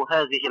أحبوا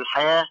هذه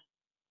الحياة،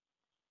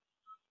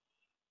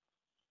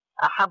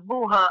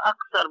 أحبوها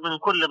أكثر من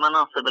كل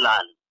مناصب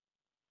العالم.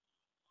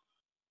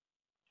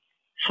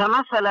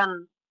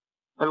 فمثلا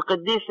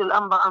القديس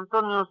الأنبا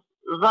أنطونيوس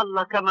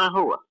ظل كما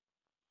هو،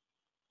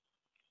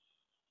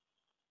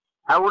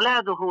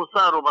 أولاده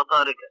صاروا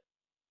بطاركة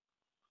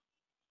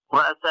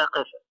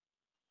وأساقفة،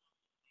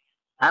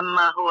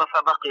 أما هو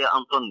فبقي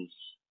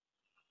أنطونيوس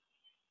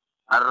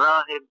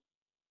الراهب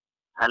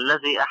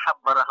الذي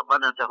أحب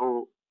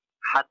رهبنته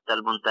حتى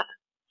المنتهى،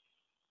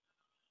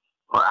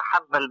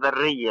 وأحب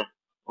البرية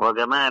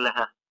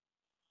وجمالها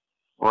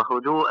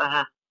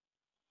وهدوءها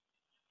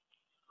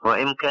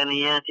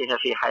وإمكانياتها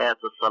في حياة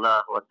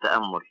الصلاة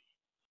والتأمل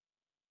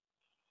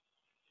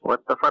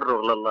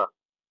والتفرغ لله.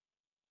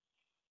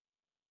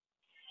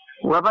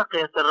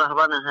 وبقيت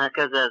الرهبنة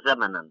هكذا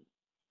زمنا.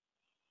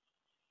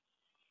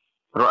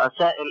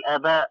 رؤساء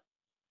الآباء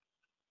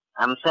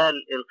أمثال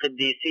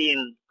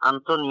القديسين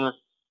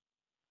أنطونيوس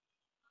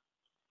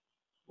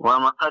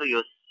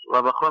ومقريوس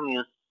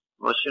وبخوميوس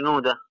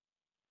وشنوده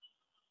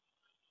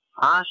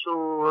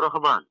عاشوا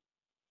رهبان،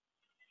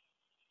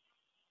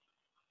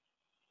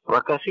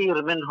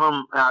 وكثير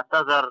منهم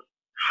اعتذر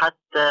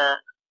حتى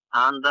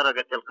عن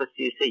درجة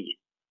القسيسية،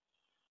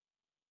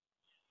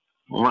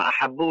 وما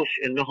أحبوش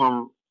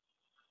إنهم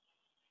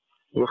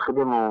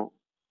يخدموا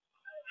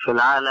في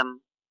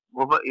العالم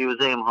وبقيوا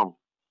زي ما هم.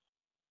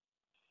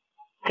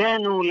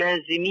 كانوا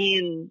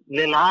لازمين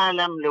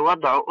للعالم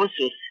لوضع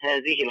أسس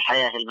هذه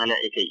الحياة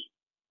الملائكية،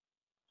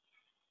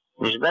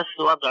 مش بس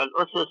وضع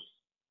الأسس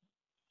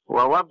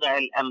ووضع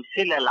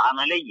الأمثلة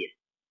العملية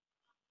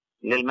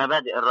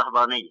للمبادئ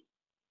الرهبانية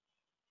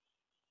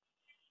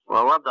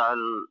ووضع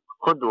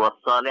القدوة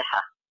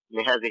الصالحة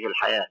لهذه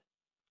الحياة.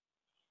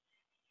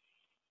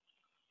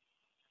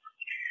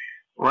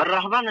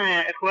 والرهبنة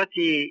يا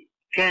إخوتي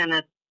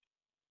كانت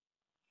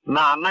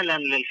معملا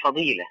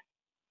للفضيلة.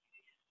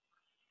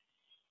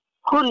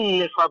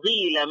 كل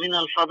فضيلة من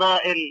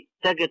الفضائل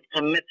تجد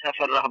قمتها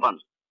في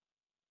الرهبنة.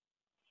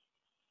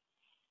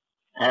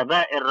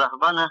 آباء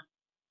الرهبنة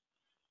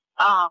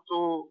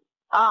أعطوا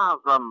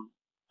أعظم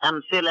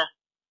أمثلة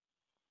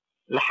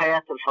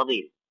لحياة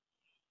الفضيلة،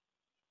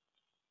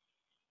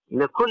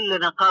 لكل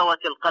نقاوة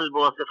القلب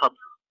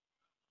وصفتها.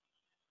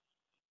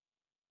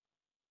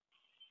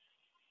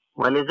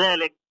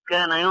 ولذلك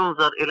كان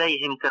ينظر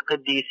إليهم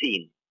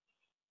كقديسين،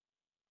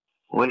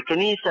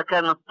 والكنيسة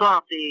كانت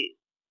تعطي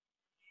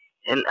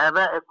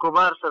الآباء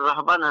الكبار في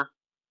الرهبنة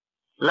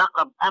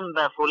لقب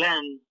أنبا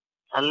فلان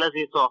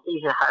الذي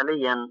تعطيه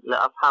حاليا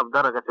لأصحاب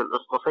درجة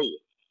الأسقفية،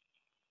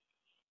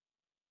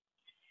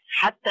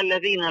 حتى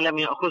الذين لم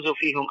يأخذوا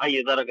فيهم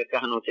أي درجة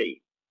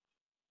كهنوتية،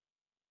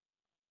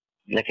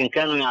 لكن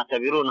كانوا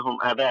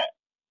يعتبرونهم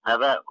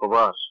آباء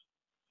كبار،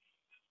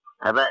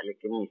 آباء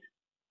للكنيسة.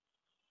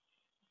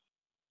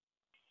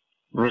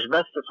 مش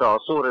بس في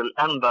عصور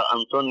الأنبا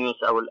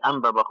أنطونيوس أو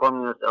الأنبا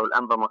بخوميوس أو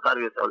الأنبا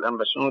مقاريوس أو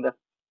الأنبا شنوده،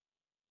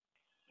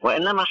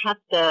 وإنما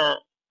حتى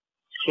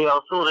في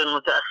عصور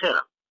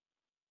متأخرة.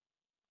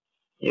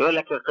 يقول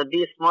لك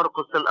القديس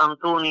مرقس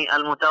الأنطوني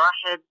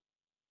المتوحد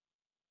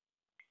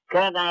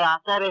كان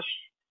يعترف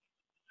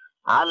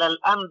على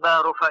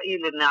الأنبا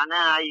رفائيل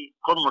النعناعي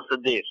قمص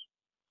الدير.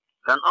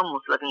 كان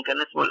قمص لكن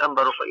كان اسمه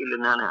الأنبا رفائيل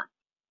النعناعي.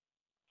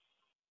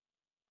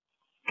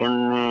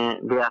 كان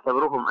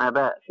بيعتبروهم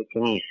آباء في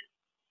الكنيسة،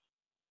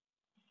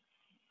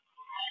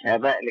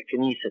 آباء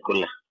للكنيسة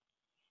كلها.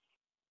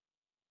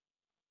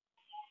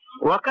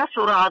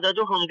 وكثر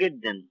عددهم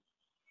جدا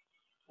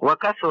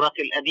وكثرت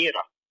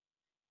الأديرة.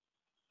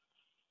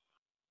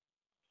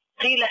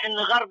 قيل إن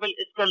غرب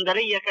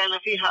الإسكندرية كان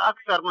فيها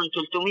أكثر من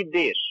 300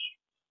 دير.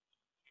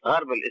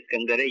 غرب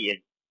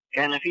الإسكندرية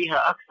كان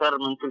فيها أكثر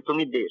من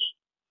 300 دير.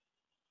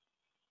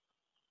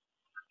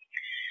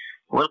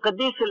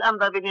 والقديس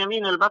الأنبا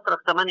بنيامين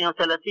البطرك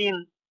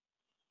 38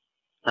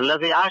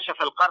 الذي عاش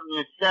في القرن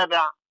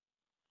السابع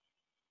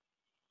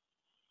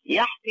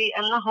يحكي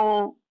أنه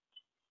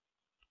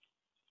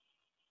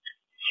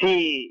في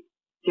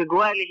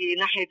تجواله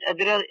ناحية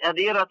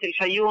أديرة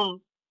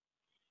الفيوم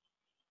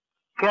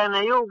كان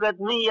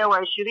يوجد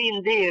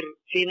 120 دير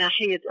في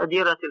ناحية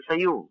أديرة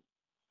الفيوم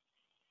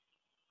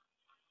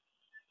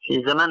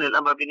في زمان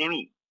الأنبا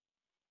بنيامين،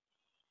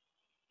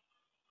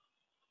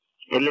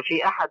 اللي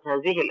في أحد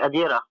هذه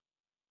الأديرة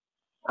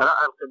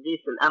رأى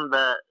القديس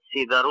الأنبا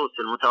سيداروس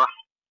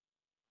المتوحد.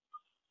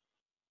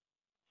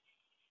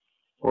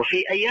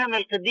 وفي أيام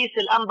القديس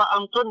الأنبا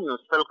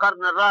أنطونيوس في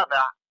القرن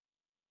الرابع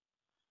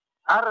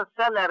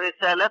أرسل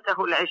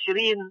رسالته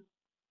 20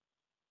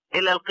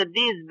 إلى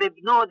القديس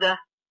ببنوده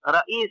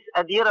رئيس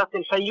أديرة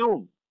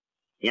الفيوم.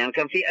 يعني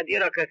كان في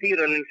أديرة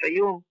كثيرة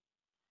للفيوم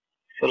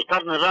في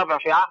القرن الرابع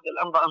في عهد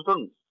الأنبا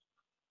أنطونيوس.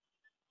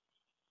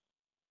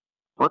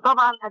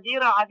 وطبعا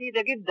أديرة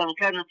عديدة جدا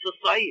كانت في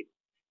الصعيد.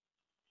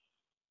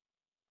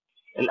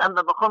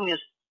 الأنبا بخوميوس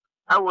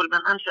أول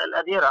من أنشأ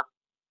الأديرة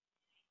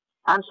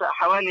أنشأ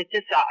حوالي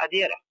 9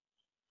 أديرة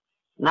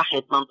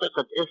ناحية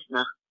منطقة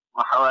إسنا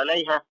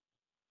وحواليها،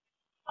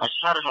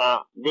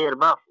 أشهرها دير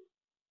بافو.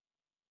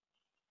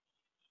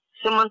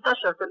 ثم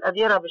انتشرت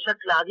الأديرة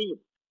بشكل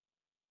عجيب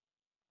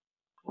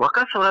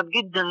وكثرت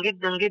جدا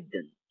جدا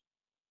جدا.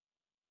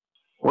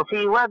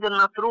 وفي وادي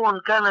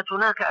النطرون كانت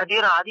هناك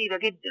أديرة عديدة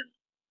جدا.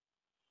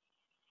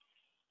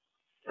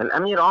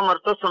 الأمير عمر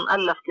توسن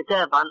ألف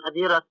كتاب عن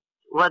أديرة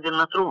وادي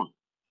النطرون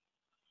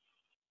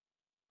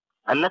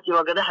التي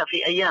وجدها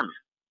في أيامه.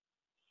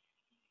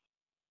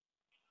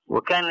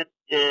 وكانت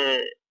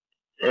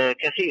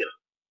كثيرة.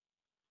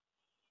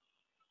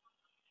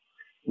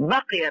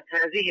 بقيت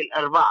هذه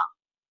الأربعة،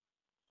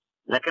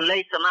 لكن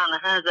ليس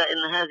معنى هذا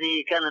أن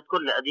هذه كانت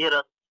كل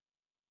أديرة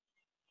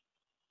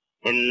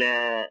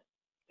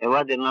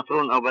وادي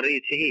النطرون أو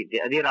برية شهيد.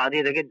 دي أديرة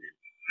عديدة جدا،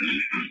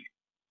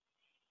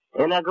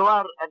 إلى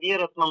جوار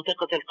أديرة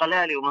منطقة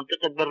القلالي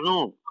ومنطقة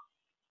برنوب.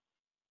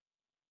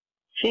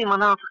 في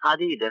مناطق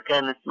عديدة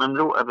كانت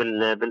مملوءة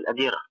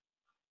بالأديرة.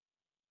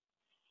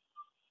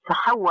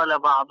 تحول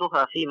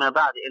بعضها فيما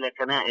بعد إلى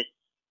كنائس،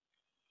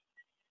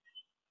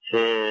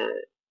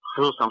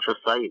 خصوصا في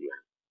الصعيد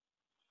يعني.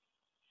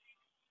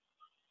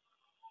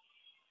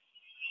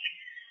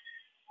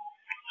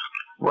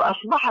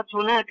 وأصبحت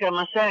هناك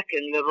مساكن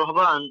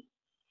للرهبان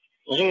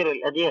غير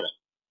الأديرة،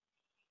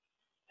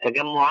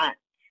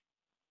 تجمعات،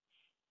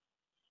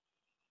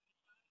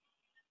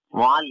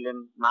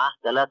 معلم معه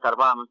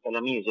 3-4 من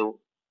تلاميذه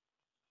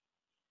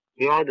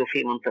يقعدوا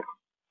في منطقة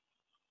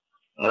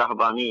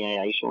رهبانية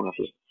يعيشون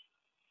فيها،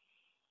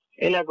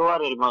 إلى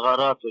جوار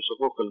المغارات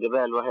وشقوق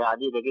الجبال، وهي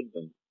عديدة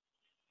جدا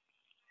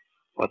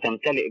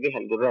وتمتلئ بها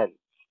الجبال.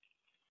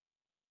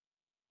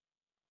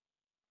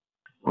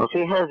 وفي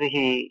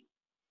هذه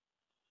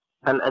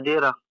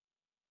الأديرة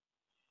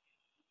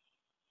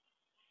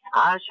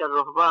عاش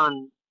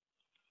الرهبان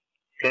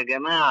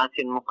كجماعة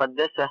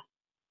مقدسة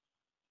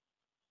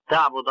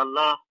تعبد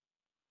الله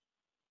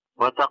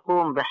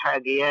وتقوم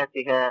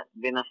بحاجياتها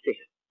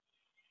بنفسها.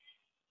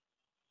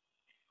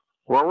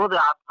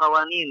 ووضعت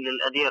قوانين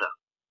للأديرة،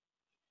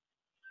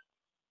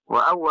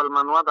 وأول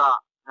من وضع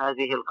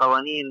هذه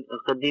القوانين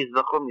القديس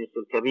بخوميوس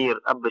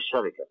الكبير أب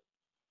الشركة،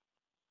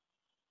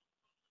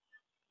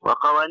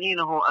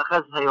 وقوانينه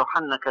أخذها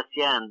يوحنا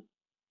كسيان،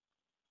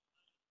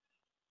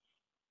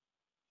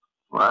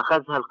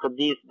 وأخذها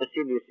القديس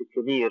باسيليوس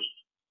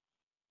الكبير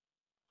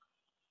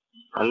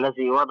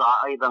الذي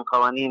وضع أيضا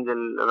قوانين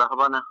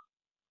للرهبنة،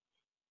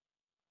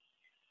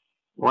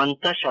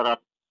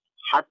 وانتشرت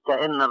حتى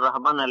إن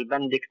الرهبنة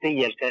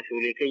البندكتية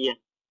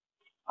الكاثوليكية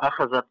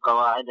أخذت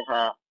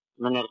قواعدها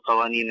من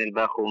القوانين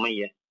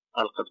الباخومية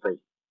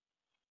القبطية.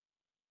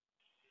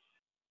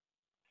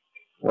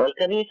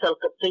 والكنيسة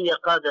القبطية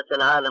قادت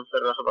العالم في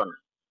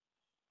الرهبنة،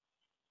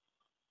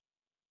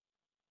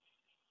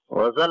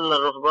 وظل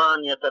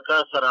الرهبان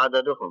يتكاثر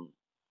عددهم،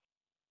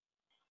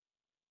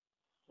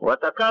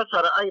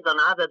 وتكاثر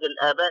أيضا عدد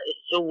الآباء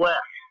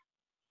السواح،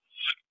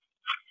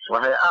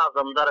 وهي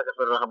أعظم درجة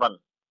في الرهبنة.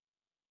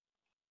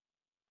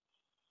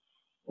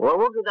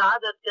 ووجد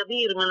عدد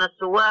كبير من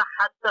السواح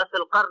حتى في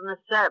القرن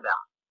السابع،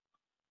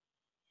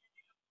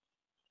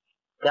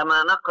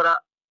 كما نقرأ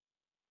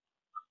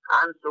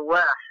عن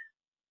سواح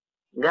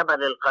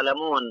جبل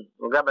القلمون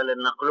وجبل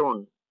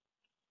النقلون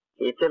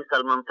في تلك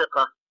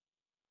المنطقة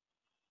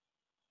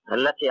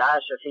التي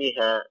عاش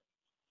فيها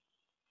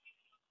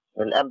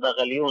الأنبا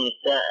غليون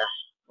السائح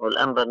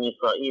والأنبا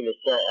ميسائيل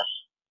السائح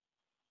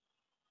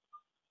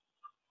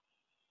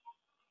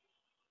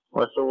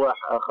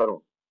وسواح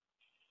آخرون.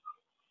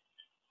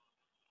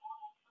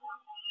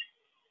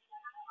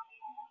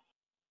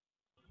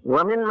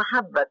 ومن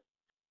محبة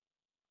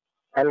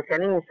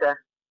الكنيسة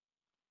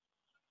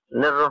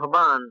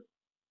للرهبان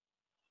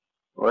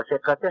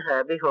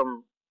وثقتها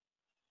بهم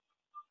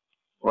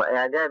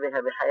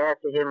وإعجابها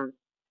بحياتهم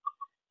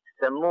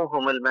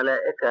سموهم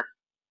الملائكة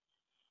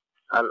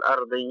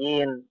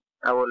الأرضيين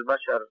أو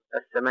البشر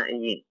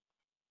السمائيين.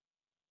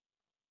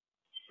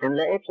 إن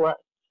لقيت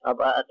وقت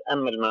أبقى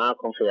أتأمل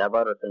معاكم في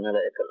عبارة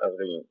الملائكة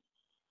الأرضيين.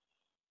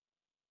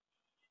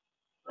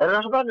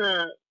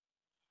 الرهبنة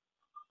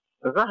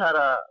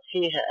ظهر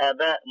فيها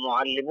آباء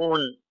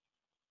معلمون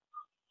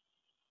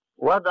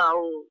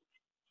وضعوا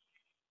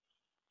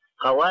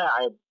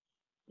قواعد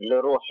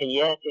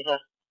لروحياتها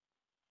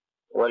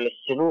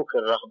وللسلوك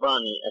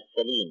الرهباني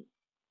السليم.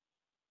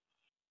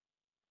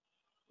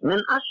 من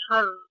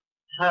أشهر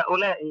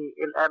هؤلاء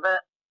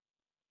الآباء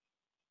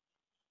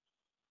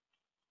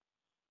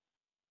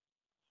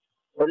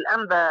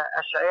الأنبا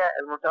أشعياء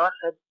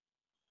المتوحد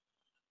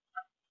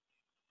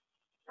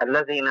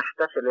الذي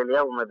نحتفل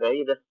اليوم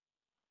بعيده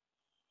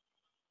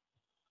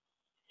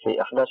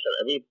في 11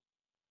 أبيب،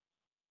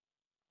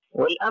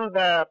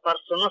 والأنبا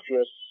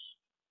بارسونوفيوس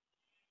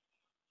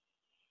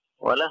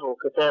وله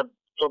كتاب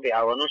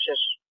طبع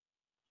ونشر،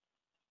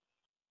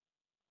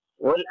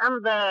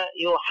 والأنبا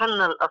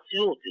يوحنا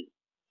الأسيوطي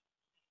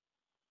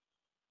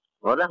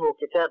وله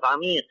كتاب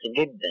عميق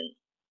جدا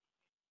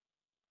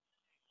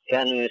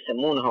كانوا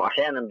يسمونه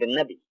أحيانا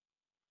بالنبي،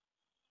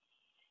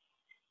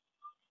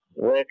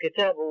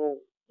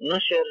 وكتابه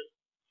نشر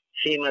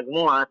في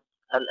مجموعة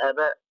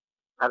الآباء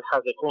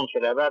الحاذقون في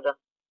العبادة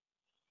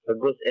في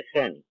الجزء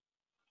الثاني.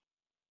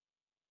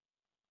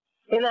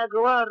 إلى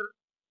جوار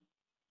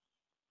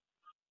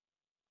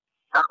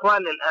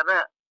أقوال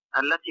الآباء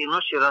التي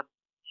نشرت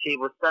في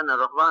بستان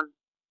الرهبان،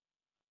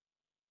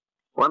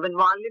 ومن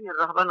معلمي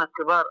الرهبنة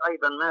الكبار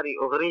أيضا ماري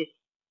أغريس،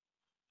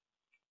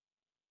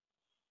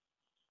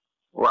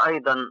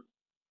 وأيضا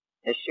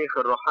الشيخ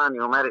الروحاني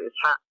وماري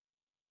إسحاق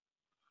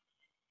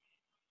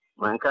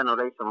وإن كانوا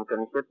ليسوا من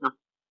كنيستنا.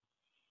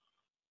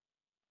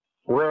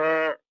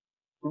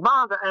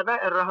 وبعض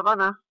آباء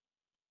الرهبنة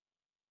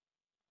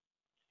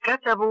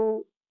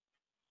كتبوا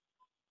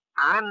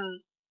عن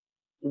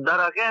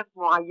درجات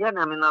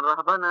معينة من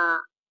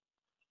الرهبنة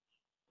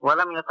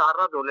ولم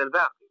يتعرضوا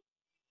للباقي.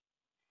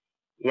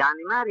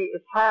 يعني ماري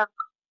إسحاق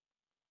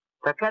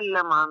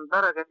تكلم عن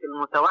درجة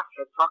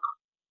المتوحد فقط،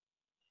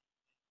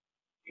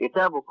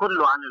 كتابه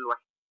كله عن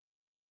الوحي.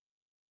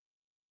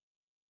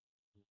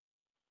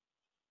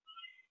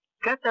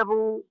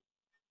 كتبوا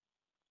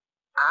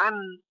عن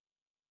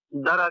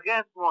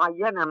درجات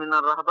معينة من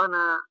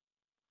الرهبنة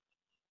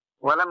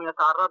ولم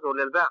يتعرضوا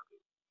للباقي.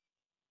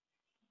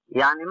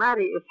 يعني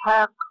ماري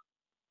إسحاق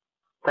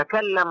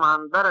تكلم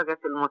عن درجة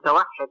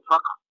المتوحد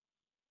فقط،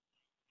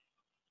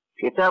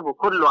 كتابه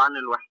كله عن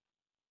الوحي،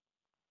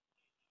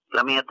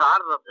 لم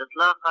يتعرض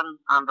إطلاقا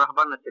عن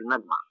رهبنة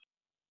المجمع.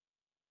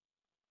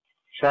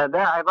 فده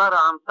عبارة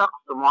عن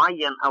طقس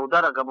معين أو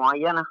درجة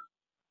معينة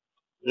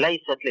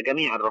ليست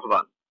لجميع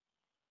الرهبان.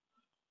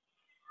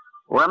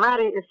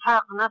 وماري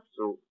إسحاق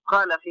نفسه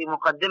قال في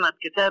مقدمة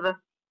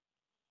كتابه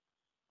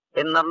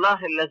إن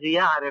الله الذي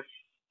يعرف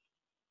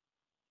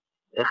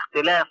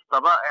اختلاف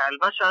طبائع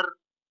البشر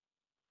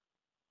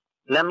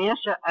لم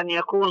يشأ أن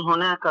يكون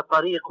هناك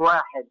طريق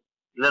واحد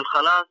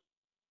للخلاص،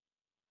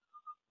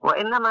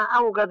 وإنما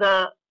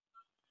أوجد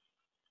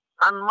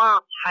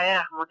أنماط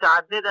حياة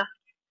متعددة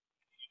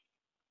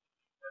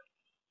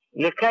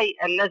لكي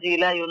الذي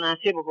لا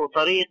يناسبه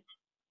طريق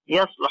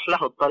يصلح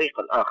له الطريق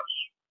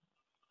الآخر،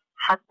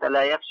 حتى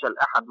لا يفشل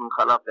أحد من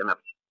خلاص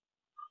نفسه.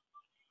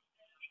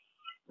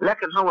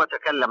 لكن هو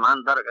تكلم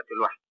عن درجة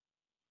الوحي.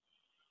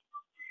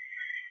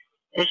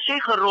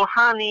 الشيخ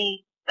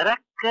الروحاني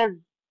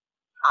ركز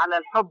على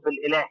الحب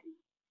الإلهي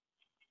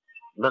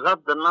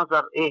بغض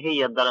النظر إيه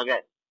هي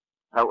الدرجات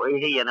أو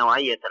إيه هي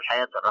نوعية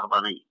الحياة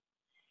الرهبانية،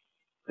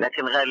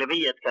 لكن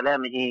غالبية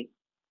كلامه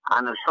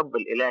عن الحب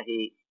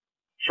الإلهي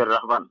في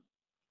الرهبنة.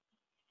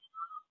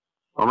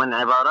 ومن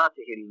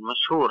عباراته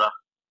المشهورة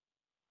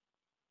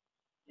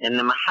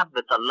إن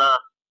محبة الله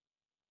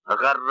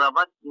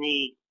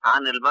غربتني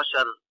عن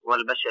البشر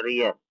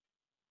والبشريات،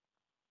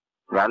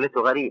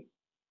 جعلته غريب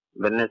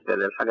بالنسبة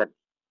للحاجات دي.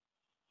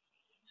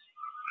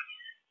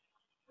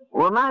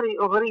 وماري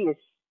أغريس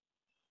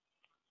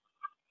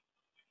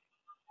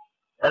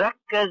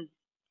ركز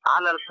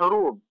على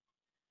الحروب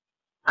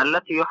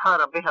التي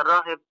يحارب بها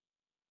الراهب،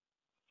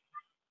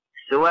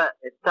 سواء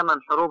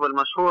الثمان حروب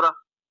المشهورة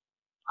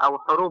أو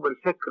حروب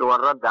الفكر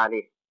والرد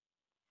عليه.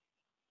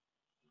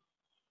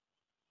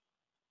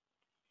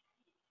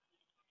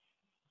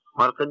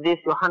 والقديس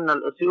يوحنا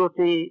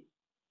الأسيوطي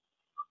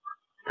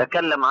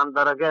تكلم عن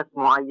درجات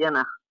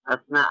معينة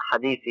أثناء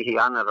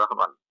حديثه عن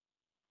الرهبنة.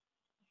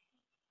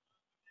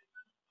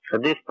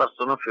 القديس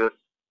برسونوفيوس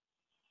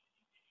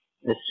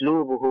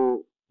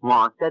أسلوبه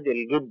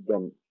معتدل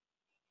جدا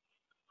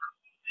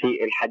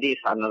في الحديث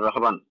عن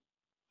الرهبنة،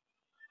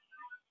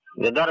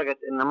 لدرجة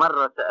أن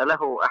مرة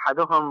سأله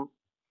أحدهم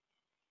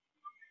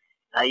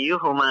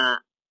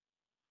أيهما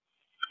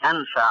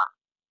أنفع،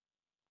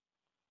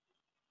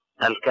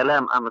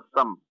 الكلام أم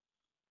الصمت؟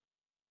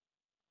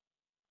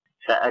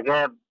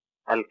 فأجاب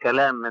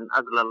الكلام من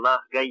أجل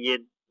الله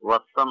جيد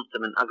والصمت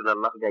من أجل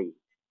الله جيد.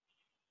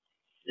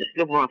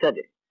 أسلوب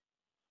معتدل.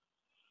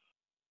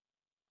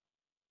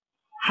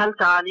 هل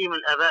تعاليم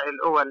الآباء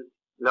الأول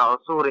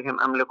لعصورهم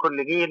أم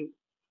لكل جيل؟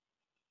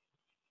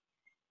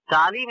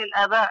 تعاليم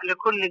الآباء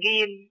لكل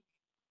جيل،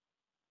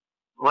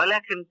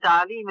 ولكن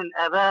تعاليم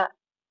الآباء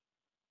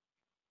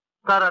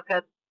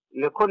تركت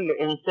لكل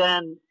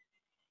إنسان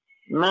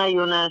ما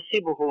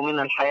يناسبه من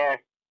الحياة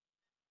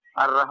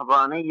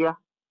الرهبانية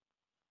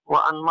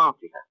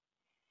وأنماطها،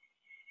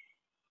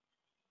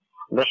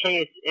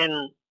 بحيث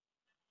إن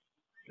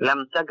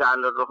لم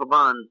تجعل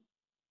الرهبان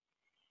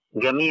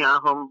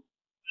جميعهم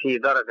في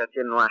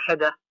درجة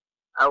واحدة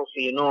أو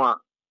في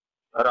نوع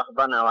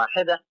رهبنة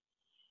واحدة.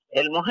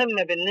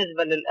 المهم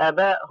بالنسبة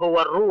للآباء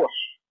هو الروح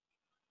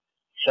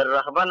في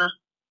الرهبنة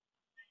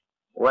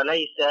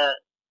وليس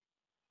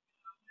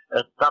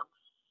الطقس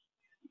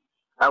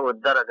أو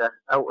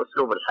الدرجة أو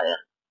أسلوب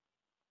الحياة.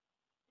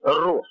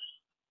 الروح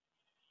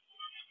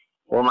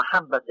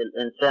ومحبة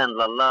الإنسان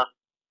لله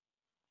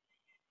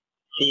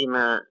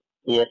فيما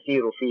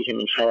يسير فيه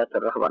من حياة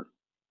الرهبنة.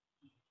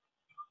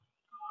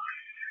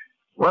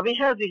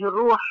 وبهذه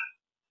الروح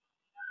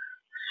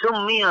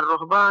سمي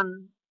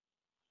الرهبان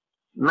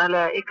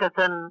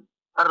ملائكة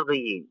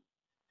أرضيين.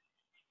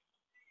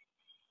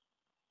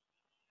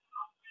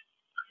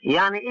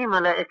 يعني إيه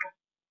ملائكة؟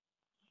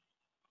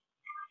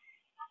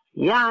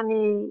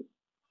 يعني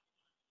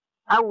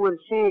أول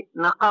شيء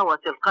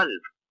نقاوة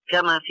القلب،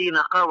 كما في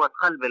نقاوة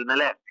قلب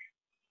الملاك.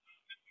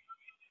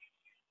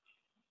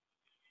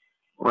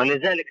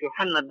 ولذلك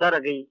يوحنا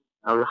الدرجي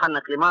أو يوحنا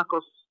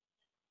كليماكوس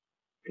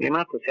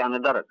يعني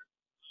درج،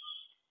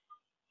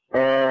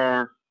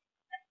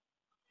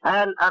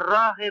 قال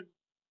الراهب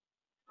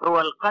هو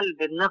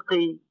القلب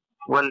النقي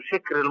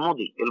والفكر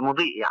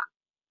المضيء يعني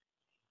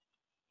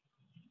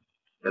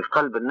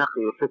القلب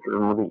النقي والفكر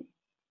المضيء،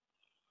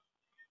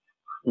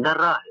 ده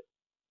الراهب.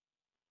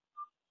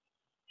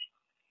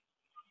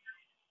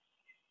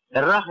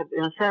 الراهب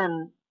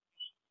إنسان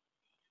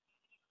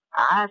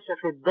عاش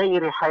في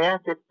الدير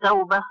حياة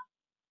التوبة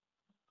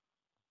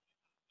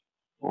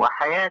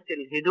وحياة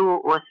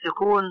الهدوء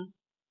والسكون،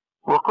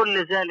 وكل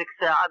ذلك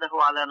ساعده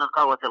على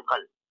نقاوة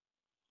القلب.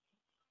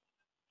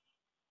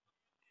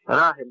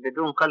 راهب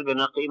بدون قلب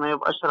نقي ما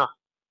يبقاش راهب.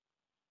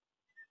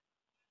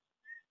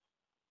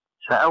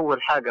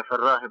 فأول حاجة في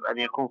الراهب أن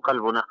يكون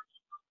قلبه نقي،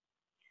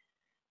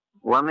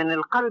 ومن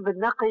القلب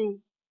النقي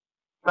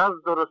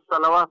تصدر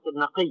الصلوات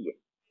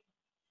النقية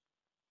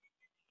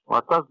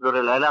وتصدر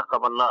العلاقة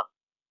بالله.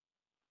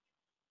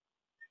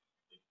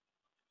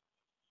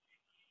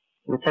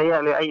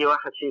 متهيألي أي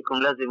واحد فيكم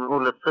لازم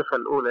يقول الصفة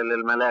الأولى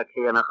للملاك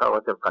هي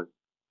نقاوة القلب.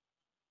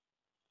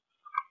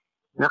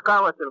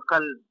 نقاوة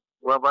القلب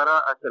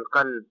وبراءة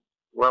القلب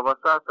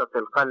وبساطة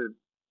القلب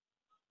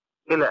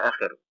إلى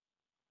آخره.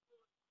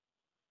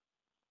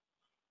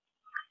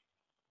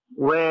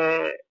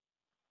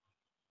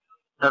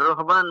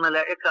 والرهبان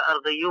ملائكة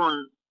أرضيون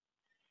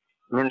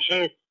من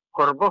حيث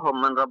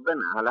قربهم من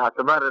ربنا، على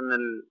اعتبار أن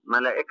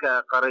الملائكة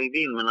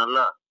قريبين من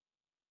الله،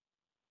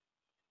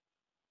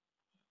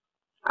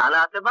 على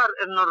اعتبار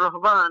أن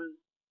الرهبان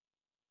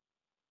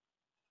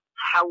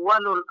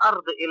حولوا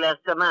الأرض إلى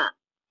سماء،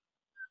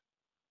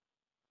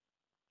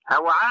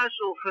 أو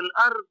عاشوا في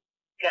الأرض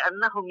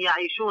كأنهم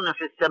يعيشون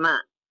في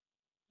السماء،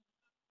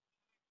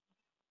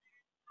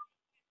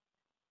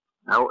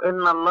 أو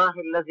إن الله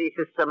الذي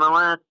في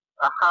السماوات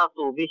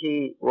أحاطوا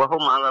به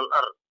وهم على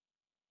الأرض.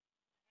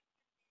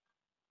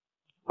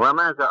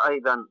 وماذا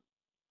أيضا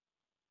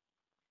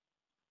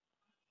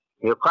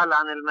يقال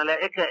عن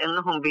الملائكة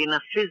إنهم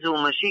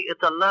بينفذوا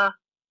مشيئة الله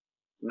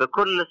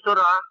بكل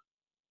سرعة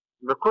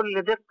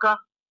بكل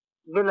دقة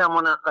بلا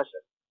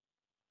مناقشة.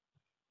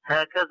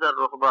 هكذا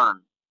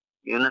الرهبان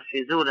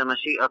ينفذون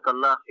مشيئة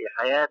الله في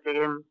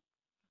حياتهم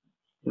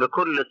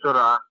بكل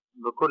سرعة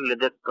بكل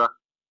دقة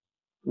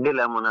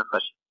بلا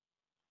مناقشة.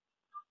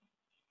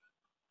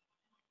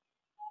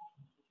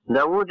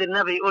 داود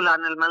النبي يقول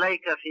عن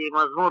الملائكة في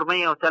مزمور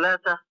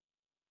 103،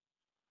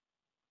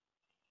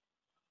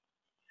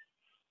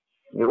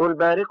 يقول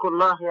باركوا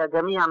الله يا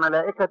جميع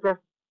ملائكته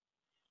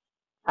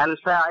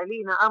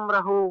الفاعلين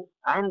أمره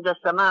عند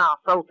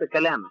سماع صوت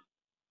كلامه.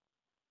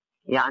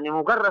 يعني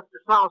مجرد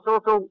تسمعوا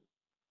صوته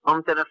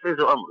هم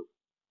تنفذوا أمره.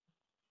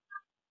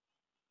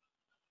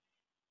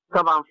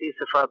 طبعا في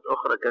صفات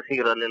أخرى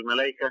كثيرة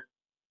للملائكة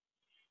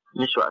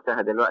مش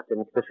وقتها دلوقتي،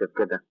 نكتشف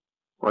كده.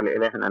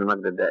 ولإلهنا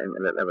المجد الدائم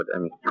إلى الأبد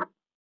آمين.